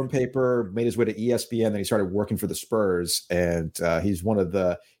at the Durham paper. Made his way to ESPN. Then he started working for the Spurs, and he's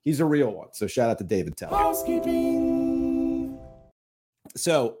a real one. So shout out to David Tellep. Housekeeping.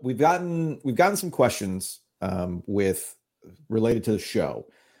 So we've gotten some questions related to the show.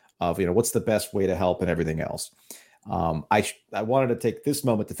 Of what's the best way to help and everything else. I wanted to take this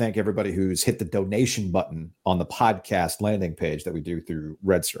moment to thank everybody who's hit the donation button on the podcast landing page that we do through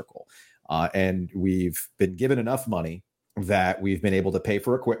Red Circle, and we've been given enough money that we've been able to pay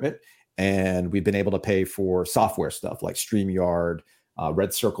for equipment, and we've been able to pay for software stuff like StreamYard,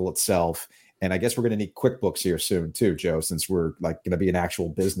 Red Circle itself. And I guess we're going to need QuickBooks here soon too, Joe, since we're going to be an actual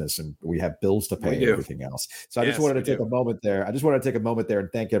business and we have bills to pay and everything else. So I just wanted to take a moment there.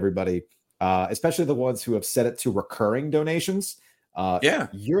 And thank everybody, especially the ones who have set it to recurring donations.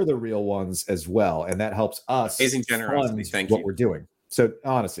 You're the real ones as well. And that helps us amazing generosity. Thank what you. We're doing. So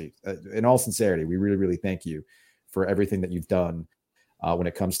honestly, in all sincerity, we really, really thank you for everything that you've done when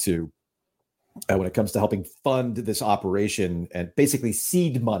it comes to helping fund this operation and basically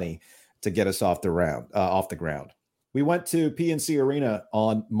seed money to get us off the ground. We went to PNC Arena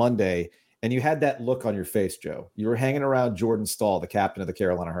on Monday, and you had that look on your face, Joe. You were hanging around Jordan Staal, the captain of the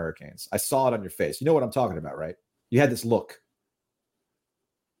Carolina Hurricanes. I saw it on your face. You know what I'm talking about, right? You had this look.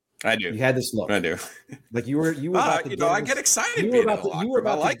 I do. You had this look. I do. Like you were. I get excited being in the locker room.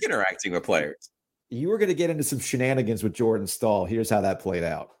 I like interacting with players. You were going to get into some shenanigans with Jordan Staal. Here's how that played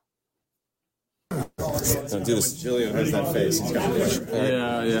out. Gonna do this. Julio has that face. He's got a question.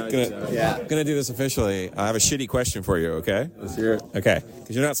 Gonna do this officially. I have a shitty question for you, okay? Let's hear it. Okay,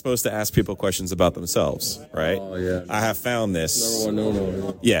 because you're not supposed to ask people questions about themselves, right? Oh, yeah. I have found this. Number one,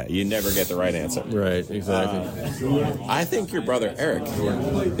 no. Yeah, you never get the right answer. Right, exactly. I think your brother Eric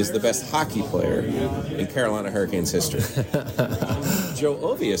is the best hockey player in Carolina Hurricanes history. Joe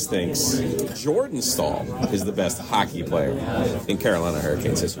Ovius thinks Jordan Staal is the best hockey player in Carolina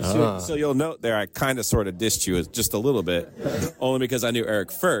Hurricanes history. So you'll note there I kind of sort of dissed you just a little bit, only because I knew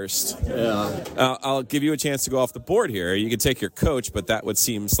Eric first. Yeah. I'll give you a chance to go off the board here. You could take your coach, but that would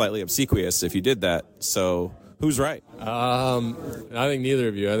seem slightly obsequious if you did that. So who's right? I think neither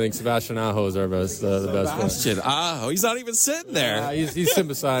of you. I think Sebastian Aho is our best, the best one. Sebastian Aho, he's not even sitting there. He's sitting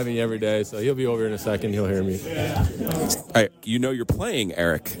beside me every day, so he'll be over in a second. He'll hear me. All right, you know you're playing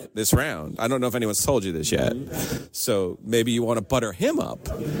Eric this round. I don't know if anyone's told you this yet. So maybe you want to butter him up,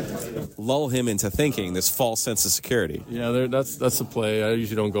 lull him into thinking this false sense of security. Yeah, that's the play. I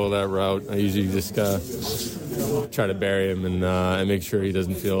usually don't go that route. I usually just try to bury him and make sure he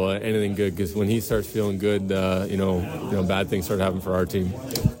doesn't feel anything good, because when he starts feeling good, bad things start happening for our team.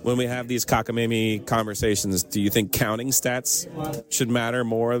 When we have these cockamamie conversations, do you think counting stats should matter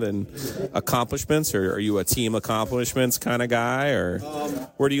more than accomplishments, or are you a team accomplishments kind of guy, or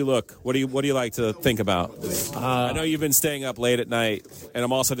where do you look? What do you like to think about? I know you've been staying up late at night, and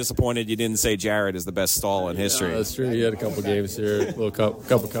I'm also disappointed you didn't say Jared is the best Staal in history. Yeah, that's true. He had a couple games here, a little cup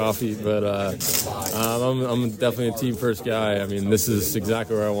of coffee, but I'm definitely a team first guy. I mean, this is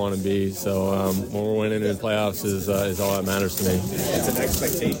exactly where I want to be. So when we're winning in playoffs is all that matters to me. It's an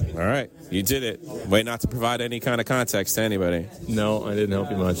expectation. All right, you did it. Wait not to provide any kind of context to anybody. No, I didn't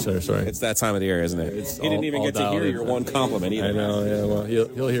help you much there. Sorry. It's that time of the year, isn't it? He didn't even get to hear your one compliment either. I know. Yeah. Well,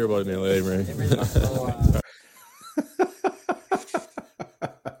 he'll hear about me later.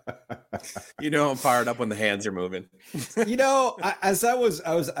 You know, I'm fired up when the hands are moving. As I was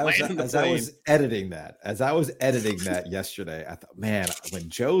editing that yesterday, I thought, man, when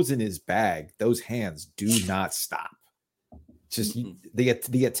Joe's in his bag, those hands do not stop. Just the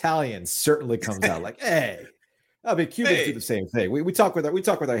Italian certainly comes out like, hey. I mean, Cubans do the same thing. We talk with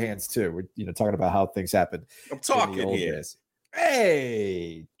our hands too. We're talking about how things happen. I'm talking here. Days.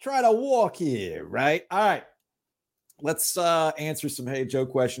 Hey, try to walk here, right? All right. Let's answer some Hey Joe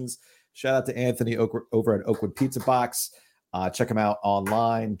questions. Shout out to Anthony over at Oakwood Pizza Box. Check him out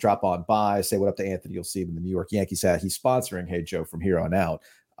online. Drop on by. Say what up to Anthony. You'll see him in the New York Yankees hat. He's sponsoring Hey Joe from here on out.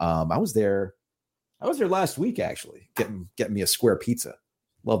 I was there last week, actually, getting me a square pizza.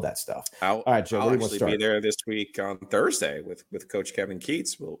 Love that stuff. All right, Joe. I'll actually be there this week on Thursday with Coach Kevin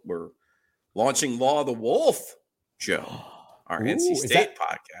Keats. We're launching Law of the Wolf, Joe, our NC State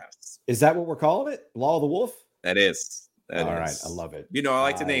podcast. Is that what we're calling it? Law of the Wolf? That is. All right, I love it. I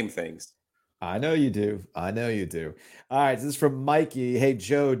like to name things. I know you do. All right, this is from Mikey. Hey,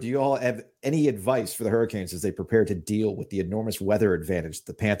 Joe, do you all have any advice for the Hurricanes as they prepare to deal with the enormous weather advantage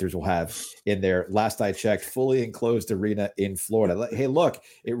the Panthers will have in their, last I checked, fully enclosed arena in Florida? Hey, look,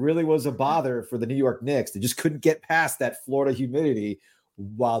 it really was a bother for the New York Knicks. They just couldn't get past that Florida humidity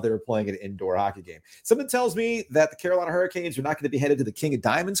while they were playing an indoor hockey game. Something tells me that the Carolina Hurricanes are not going to be headed to the King of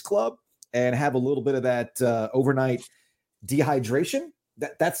Diamonds Club and have a little bit of that overnight dehydration.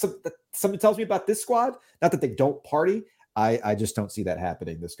 That's something tells me about this squad. Not that they don't party. I just don't see that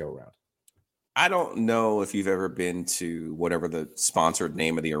happening this go around. I don't know if you've ever been to whatever the sponsored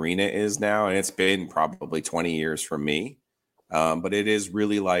name of the arena is now, and it's been probably 20 years for me. But it is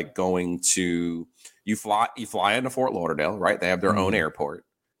really like going to you fly into Fort Lauderdale, right? They have their own airport.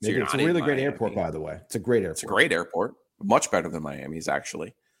 So it's a really great airport, by the way. It's a great airport. It's a great airport, much better than Miami's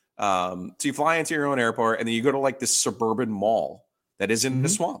actually. So you fly into your own airport, and then you go to like this suburban mall that is in the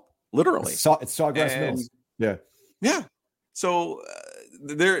swamp, literally. It's Sawgrass Mills. Yeah. So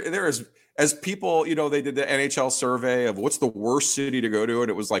there is, as people, they did the NHL survey of what's the worst city to go to, and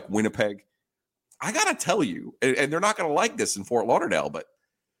it was like Winnipeg. I gotta tell you, and they're not gonna like this in Fort Lauderdale, but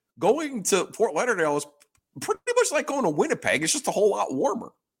going to Fort Lauderdale is pretty much like going to Winnipeg. It's just a whole lot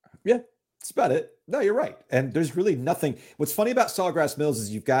warmer. Yeah. That's about it. No, you're right. And there's really nothing. What's funny about Sawgrass Mills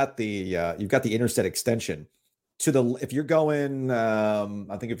is you've got the interstate extension to the, if you're going,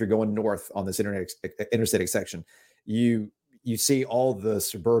 I think if you're going north on this interstate section, you see all the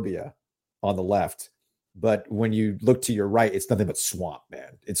suburbia on the left, but when you look to your right, it's nothing but swamp,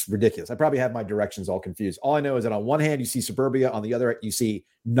 man. It's ridiculous. I probably have my directions all confused. All I know is that on one hand, you see suburbia, on the other, you see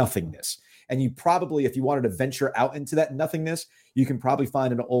nothingness. And you probably, if you wanted to venture out into that nothingness, you can probably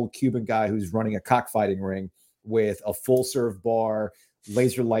find an old Cuban guy who's running a cockfighting ring with a full serve bar,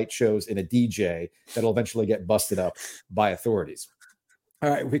 laser light shows, and a DJ that'll eventually get busted up by authorities. All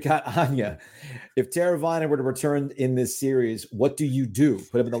right, we got Anya. If Teravainen were to return in this series, what do you do?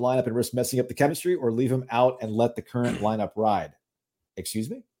 Put him in the lineup and risk messing up the chemistry, or leave him out and let the current lineup ride? Excuse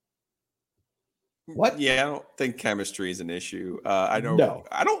me? What? Yeah, I don't think chemistry is an issue. I don't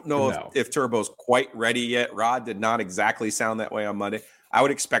know if Turbo's quite ready yet. Rod did not exactly sound that way on Monday. I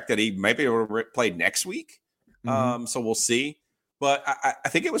would expect that he might be able to play next week. So we'll see. But I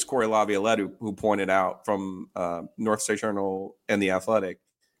think it was Corey Laviolette who pointed out from North State Journal and The Athletic,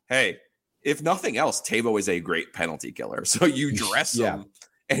 hey, if nothing else, Tavo is a great penalty killer. So you dress him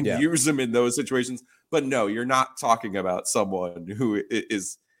and use him in those situations. But no, you're not talking about someone who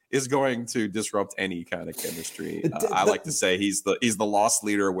is going to disrupt any kind of chemistry. I like to say he's the loss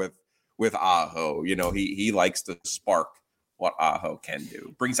leader with Aho. You know, he likes to spark what Aho can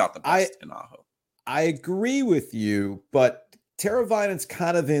do. Brings out the best in Aho. I agree with you, but Teravainen's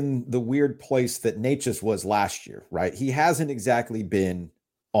kind of in the weird place that Natchez was last year, right? He hasn't exactly been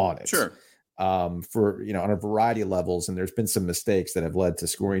on it. Sure. For, on a variety of levels, and there's been some mistakes that have led to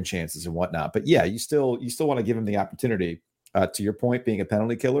scoring chances and whatnot. But yeah, you still want to give him the opportunity, to your point, being a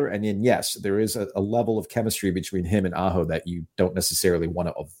penalty killer. And then, yes, there is a level of chemistry between him and Aho that you don't necessarily want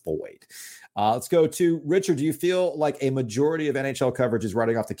to avoid. Let's go to Richard. Do you feel like a majority of NHL coverage is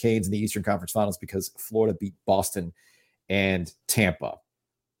writing off the Canes in the Eastern Conference Finals because Florida beat Boston and Tampa?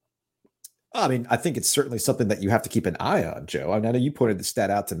 I mean, I think it's certainly something that you have to keep an eye on, Joe. I know you pointed the stat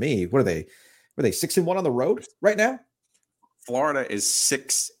out to me. What are they? Were they 6-1 on the road right now? Florida is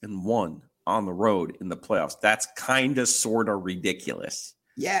 6-1 on the road in the playoffs. That's kind of sort of ridiculous.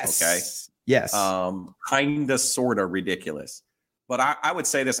 Yes. Okay. Yes. Kind of sort of ridiculous. But I would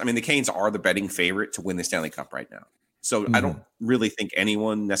say this. I mean, the Canes are the betting favorite to win the Stanley Cup right now. So I don't really think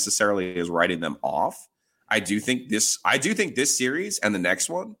anyone necessarily is writing them off. I do think this series and the next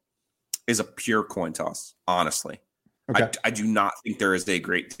one is a pure coin toss, honestly. Okay. I do not think there is a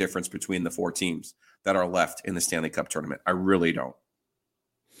great difference between the four teams that are left in the Stanley Cup tournament. I really don't.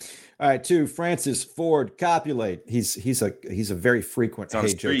 All right, to Francis Ford Copulate. He's a very frequent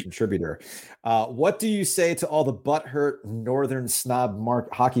Hey Joe contributor. What do you say to all the butthurt Northern snob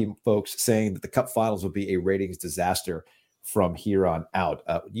hockey folks saying that the Cup Finals will be a ratings disaster from here on out?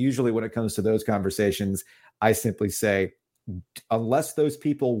 Usually when it comes to those conversations, I simply say, unless those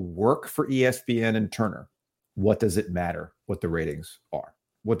people work for ESPN and Turner, what does it matter what the ratings are?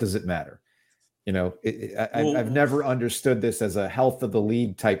 What does it matter? I've never understood this as a health of the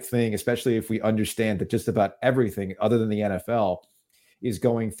league type thing, especially if we understand that just about everything other than the NFL is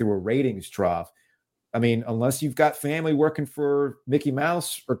going through a ratings trough. I mean, unless you've got family working for Mickey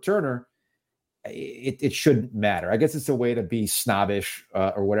Mouse or Turner, it shouldn't matter. I guess it's a way to be snobbish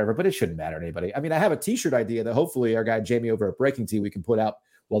or whatever, but it shouldn't matter to anybody. I mean, I have a t-shirt idea that hopefully our guy Jamie over at Breaking Tea we can put out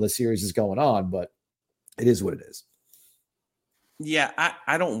while the series is going on, but it is what it is. Yeah,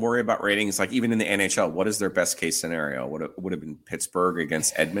 I don't worry about ratings. Like even in the NHL, what is their best case scenario? Would have been Pittsburgh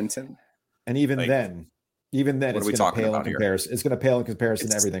against Edmonton, and even then, it's going to pale in comparison. It's going to pale in comparison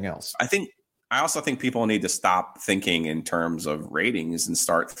to everything else. I also think people need to stop thinking in terms of ratings and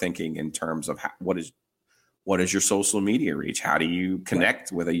start thinking in terms of what is your social media reach? How do you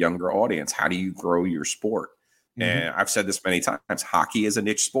connect with a younger audience? How do you grow your sport? Mm-hmm. And I've said this many times: hockey is a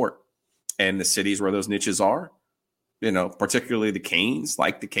niche sport, and the cities where those niches are. Particularly the Canes,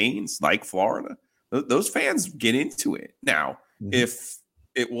 like Florida, those fans get into it. Now, if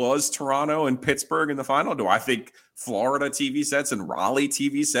it was Toronto and Pittsburgh in the final, do I think Florida TV sets and Raleigh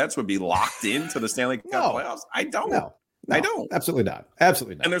TV sets would be locked into the Stanley Cup playoffs? I don't. No, I don't. Absolutely not.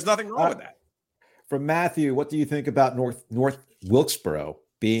 Absolutely not. And there's nothing wrong with that. From Matthew, what do you think about North Wilkesboro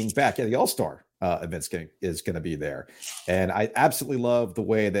being back? Yeah, the All-Star event is going to be there. And I absolutely love the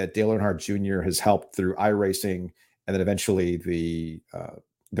way that Dale Earnhardt Jr. has helped through iRacing, and then eventually the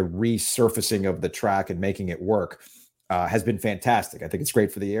resurfacing of the track and making it work has been fantastic. I think it's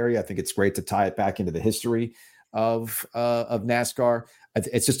great for the area. I think it's great to tie it back into the history of NASCAR.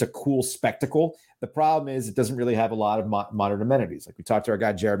 It's just a cool spectacle. The problem is it doesn't really have a lot of modern amenities. Like we talked to our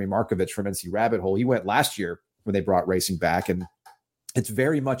guy Jeremy Markovich from NC Rabbit Hole. He went last year when they brought racing back, and it's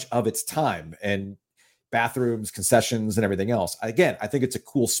very much of its time. And bathrooms, concessions, and everything else. Again, I think it's a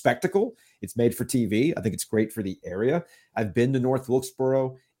cool spectacle. It's made for TV. I think it's great for the area. I've been to North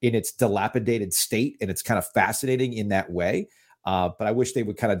Wilkesboro in its dilapidated state, and it's kind of fascinating in that way. But I wish they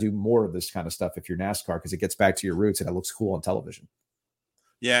would kind of do more of this kind of stuff if you're NASCAR, because it gets back to your roots and it looks cool on television.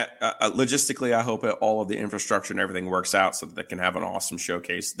 Yeah, logistically, I hope all of the infrastructure and everything works out so that they can have an awesome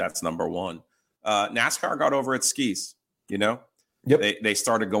showcase. That's number one. NASCAR got over its skis, Yep. They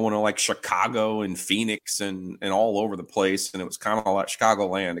started going to like Chicago and Phoenix and all over the place. And it was kind of like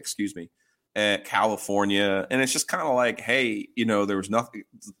Chicagoland, excuse me. California. And it's just kind of like, hey, there was nothing.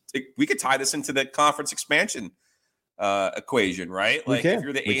 We could tie this into the conference expansion equation, right? Like if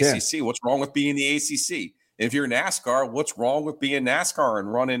you're the ACC, what's wrong with being the ACC? If you're NASCAR, what's wrong with being NASCAR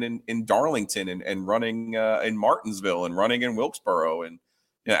and running in Darlington and running in Martinsville and running in Wilkesboro? And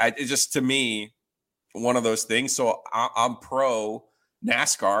it's just, to me, one of those things. So I'm pro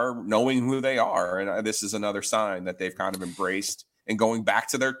NASCAR, knowing who they are, and this is another sign that they've kind of embraced and going back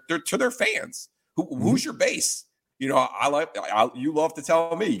to their fans. Who's your base? You love to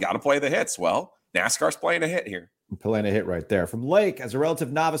tell me you got to play the hits. Well, NASCAR's playing a hit here. Playing a hit right there. From Lake, as a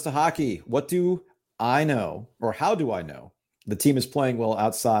relative novice to hockey, what do I know, or how do I know the team is playing well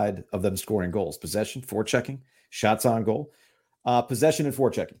outside of them scoring goals? Possession, forechecking, shots on goal, possession and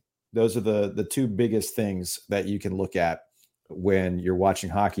forechecking. Those are the two biggest things that you can look at when you're watching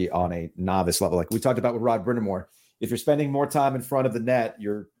hockey on a novice level. Like we talked about with Rod Brind'Amour, if you're spending more time in front of the net,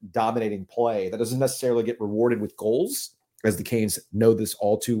 you're dominating play. That doesn't necessarily get rewarded with goals, as the Canes know this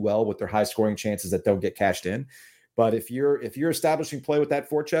all too well with their high scoring chances that don't get cashed in. But if you're establishing play with that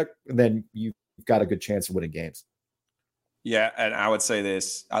forecheck, then you've got a good chance of winning games. Yeah, and I would say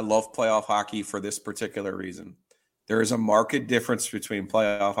this. I love playoff hockey for this particular reason. There is a marked difference between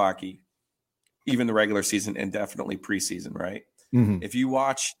playoff hockey, even the regular season, and definitely preseason, right? Mm-hmm. If you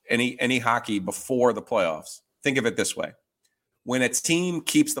watch any hockey before the playoffs, think of it this way. When a team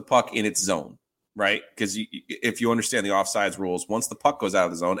keeps the puck in its zone, right? Because if you understand the offsides rules, once the puck goes out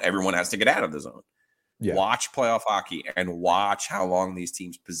of the zone, everyone has to get out of the zone. Yeah. Watch playoff hockey and watch how long these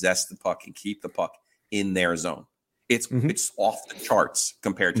teams possess the puck and keep the puck in their zone. It's off the charts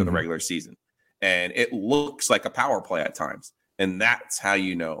compared to the regular season. And it looks like a power play at times. And that's how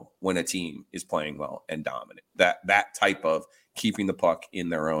you know when a team is playing well and dominant. That type of keeping the puck in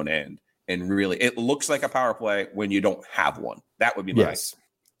their own end. And really, it looks like a power play when you don't have one. That would be nice.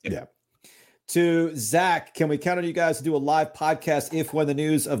 Yeah. To Zach, can we count on you guys to do a live podcast if when the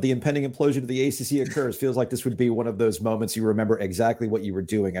news of the impending implosion of the ACC occurs? Feels like this would be one of those moments you remember exactly what you were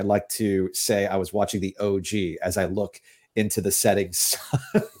doing. I'd like to say I was watching the OG as I look into the settings.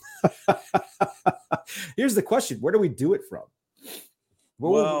 Here's the question. Where do we do it from?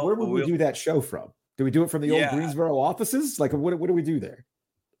 Where would we do that show from? Do we do it from the old Greensboro offices? Like, what do we do there?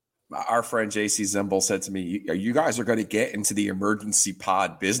 Our friend JC Zembel said to me, you guys are going to get into the emergency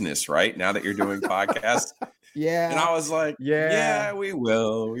pod business, right? Now that you're doing podcasts. Yeah. And I was like, yeah, we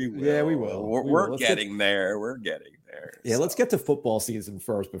will. Yeah, we will. We're getting there. We're getting there. Yeah, let's get to football season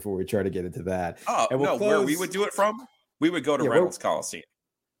first before we try to get into that. Oh, no, where we would do it from? We would go to Reynolds Coliseum.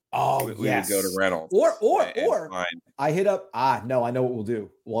 Oh, we would go to Reynolds. Or I hit up, I know what we'll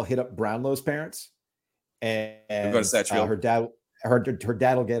do. We'll hit up Brownlow's parents and we'll go to Sedgefield. Her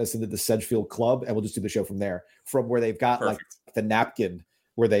dad will get us into the Sedgefield Club, and we'll just do the show from there, from where they've got like the napkin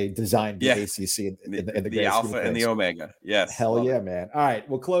where they designed the ACC and the Alpha and the Omega. Yes. Hell yeah, man. All right.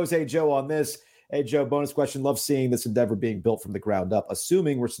 We'll close. Hey, Joe, on this. Hey, Joe, bonus question. Love seeing this endeavor being built from the ground up.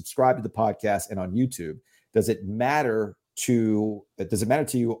 Assuming we're subscribed to the podcast and on YouTube, does it matter to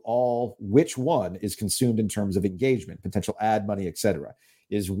you all which one is consumed in terms of engagement, potential ad money, etc.?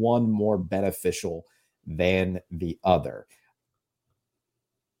 Is one more beneficial than the other?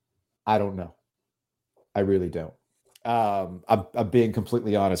 I don't know. I really don't. I'm being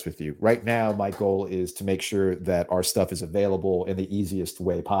completely honest with you. Right now, my goal is to make sure that our stuff is available in the easiest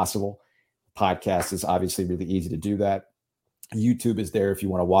way possible. Podcast is obviously really easy to do that. YouTube is there if you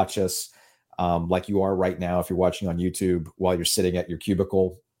want to watch us like you are right now. If you're watching on YouTube while you're sitting at your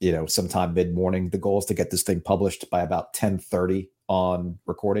cubicle, sometime mid-morning, the goal is to get this thing published by about 10:30 on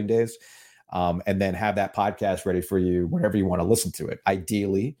recording days, and then have that podcast ready for you whenever you want to listen to it.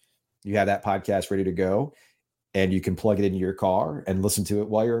 Ideally, you have that podcast ready to go and you can plug it into your car and listen to it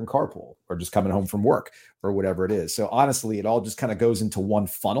while you're in carpool or just coming home from work or whatever it is. So honestly, it all just kind of goes into one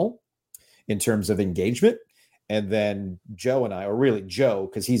funnel in terms of engagement. And then Joe and I, or really Joe,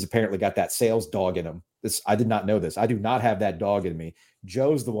 because he's apparently got that sales dog in him. I did not know this. I do not have that dog in me.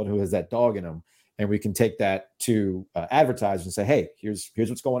 Joe's the one who has that dog in him. And we can take that to advertisers and say, hey, here's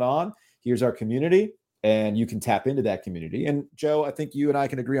what's going on. Here's our community. And you can tap into that community. And Joe, I think you and I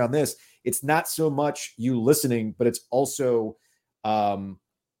can agree on this. It's not so much you listening, but it's also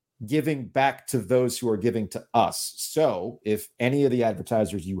giving back to those who are giving to us. So if any of the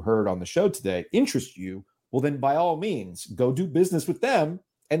advertisers you heard on the show today interest you, well, then by all means, go do business with them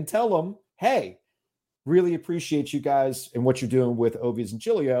and tell them, hey, really appreciate you guys and what you're doing with Ovies and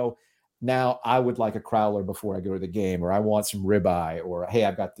Chilio. Now I would like a crowler before I go to the game, or I want some ribeye, or hey,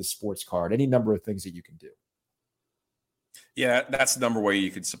 I've got this sports card, any number of things that you can do. Yeah, that's the number way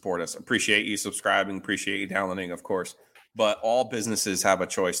you could support us. Appreciate you subscribing, appreciate you downloading, of course. but all businesses have a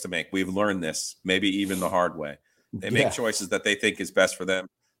choice to make. We've learned this, maybe even the hard way. They make choices that they think is best for them.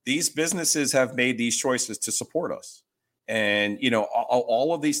 These businesses have made these choices to support us. And, you know,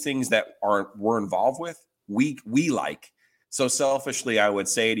 all of these things that we're involved with, we like. So selfishly, I would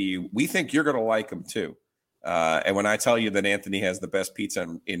say to you, we think you're going to like them too. And when I tell you that Anthony has the best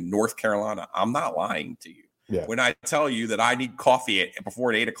pizza in North Carolina, I'm not lying to you. Yeah. When I tell you that I need coffee before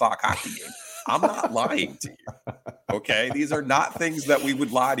an 8 o'clock hockey game, I'm not lying to you. Okay, these are not things that we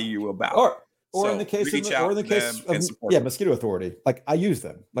would lie to you about. Or in the case of Mosquito Authority, like I use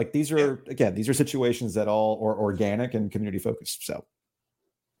them. Like these are these are situations that all are organic and community focused. So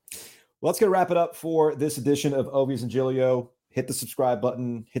let's go wrap it up for this edition of Ovies and Giglio. Hit the subscribe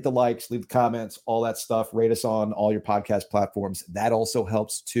button, hit the likes, leave the comments, all that stuff. Rate us on all your podcast platforms. That also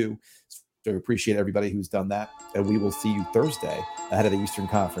helps too. So we appreciate everybody who's done that. And we will see you Thursday ahead of the Eastern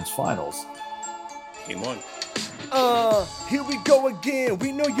Conference Finals. Game 1. Here we go again.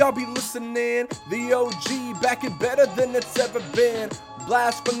 We know y'all be listening. The OG back and better than it's ever been.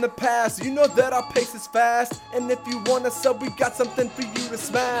 Blast from the past, you know that our pace is fast. And if you want to sub, we got something for you to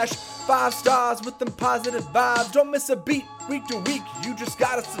smash. 5 stars with them positive vibes. Don't miss a beat week to week, you just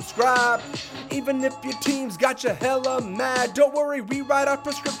gotta subscribe. Even if your team's got you hella mad, don't worry, we write our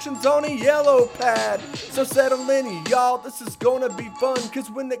prescriptions on a yellow pad. So settle in, y'all, this is gonna be fun.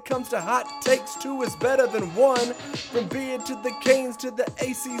 Cause when it comes to hot takes, 2 is better than 1. From beer to the Canes to the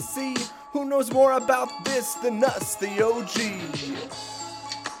ACC, who knows more about this than us, the OG?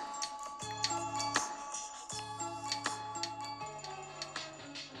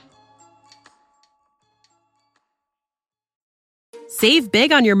 Save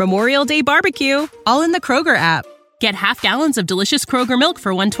big on your Memorial Day barbecue, all in the Kroger app. Get half gallons of delicious Kroger milk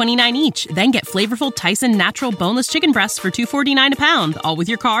for $1.29 each. Then get flavorful Tyson natural boneless chicken breasts for $2.49 a pound, all with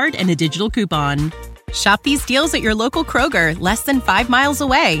your card and a digital coupon. Shop these deals at your local Kroger, less than 5 miles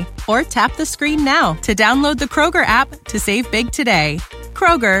away. Or tap the screen now to download the Kroger app to save big today.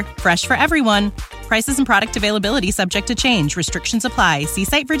 Kroger, fresh for everyone. Prices and product availability subject to change. Restrictions apply. See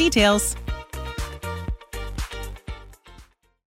site for details.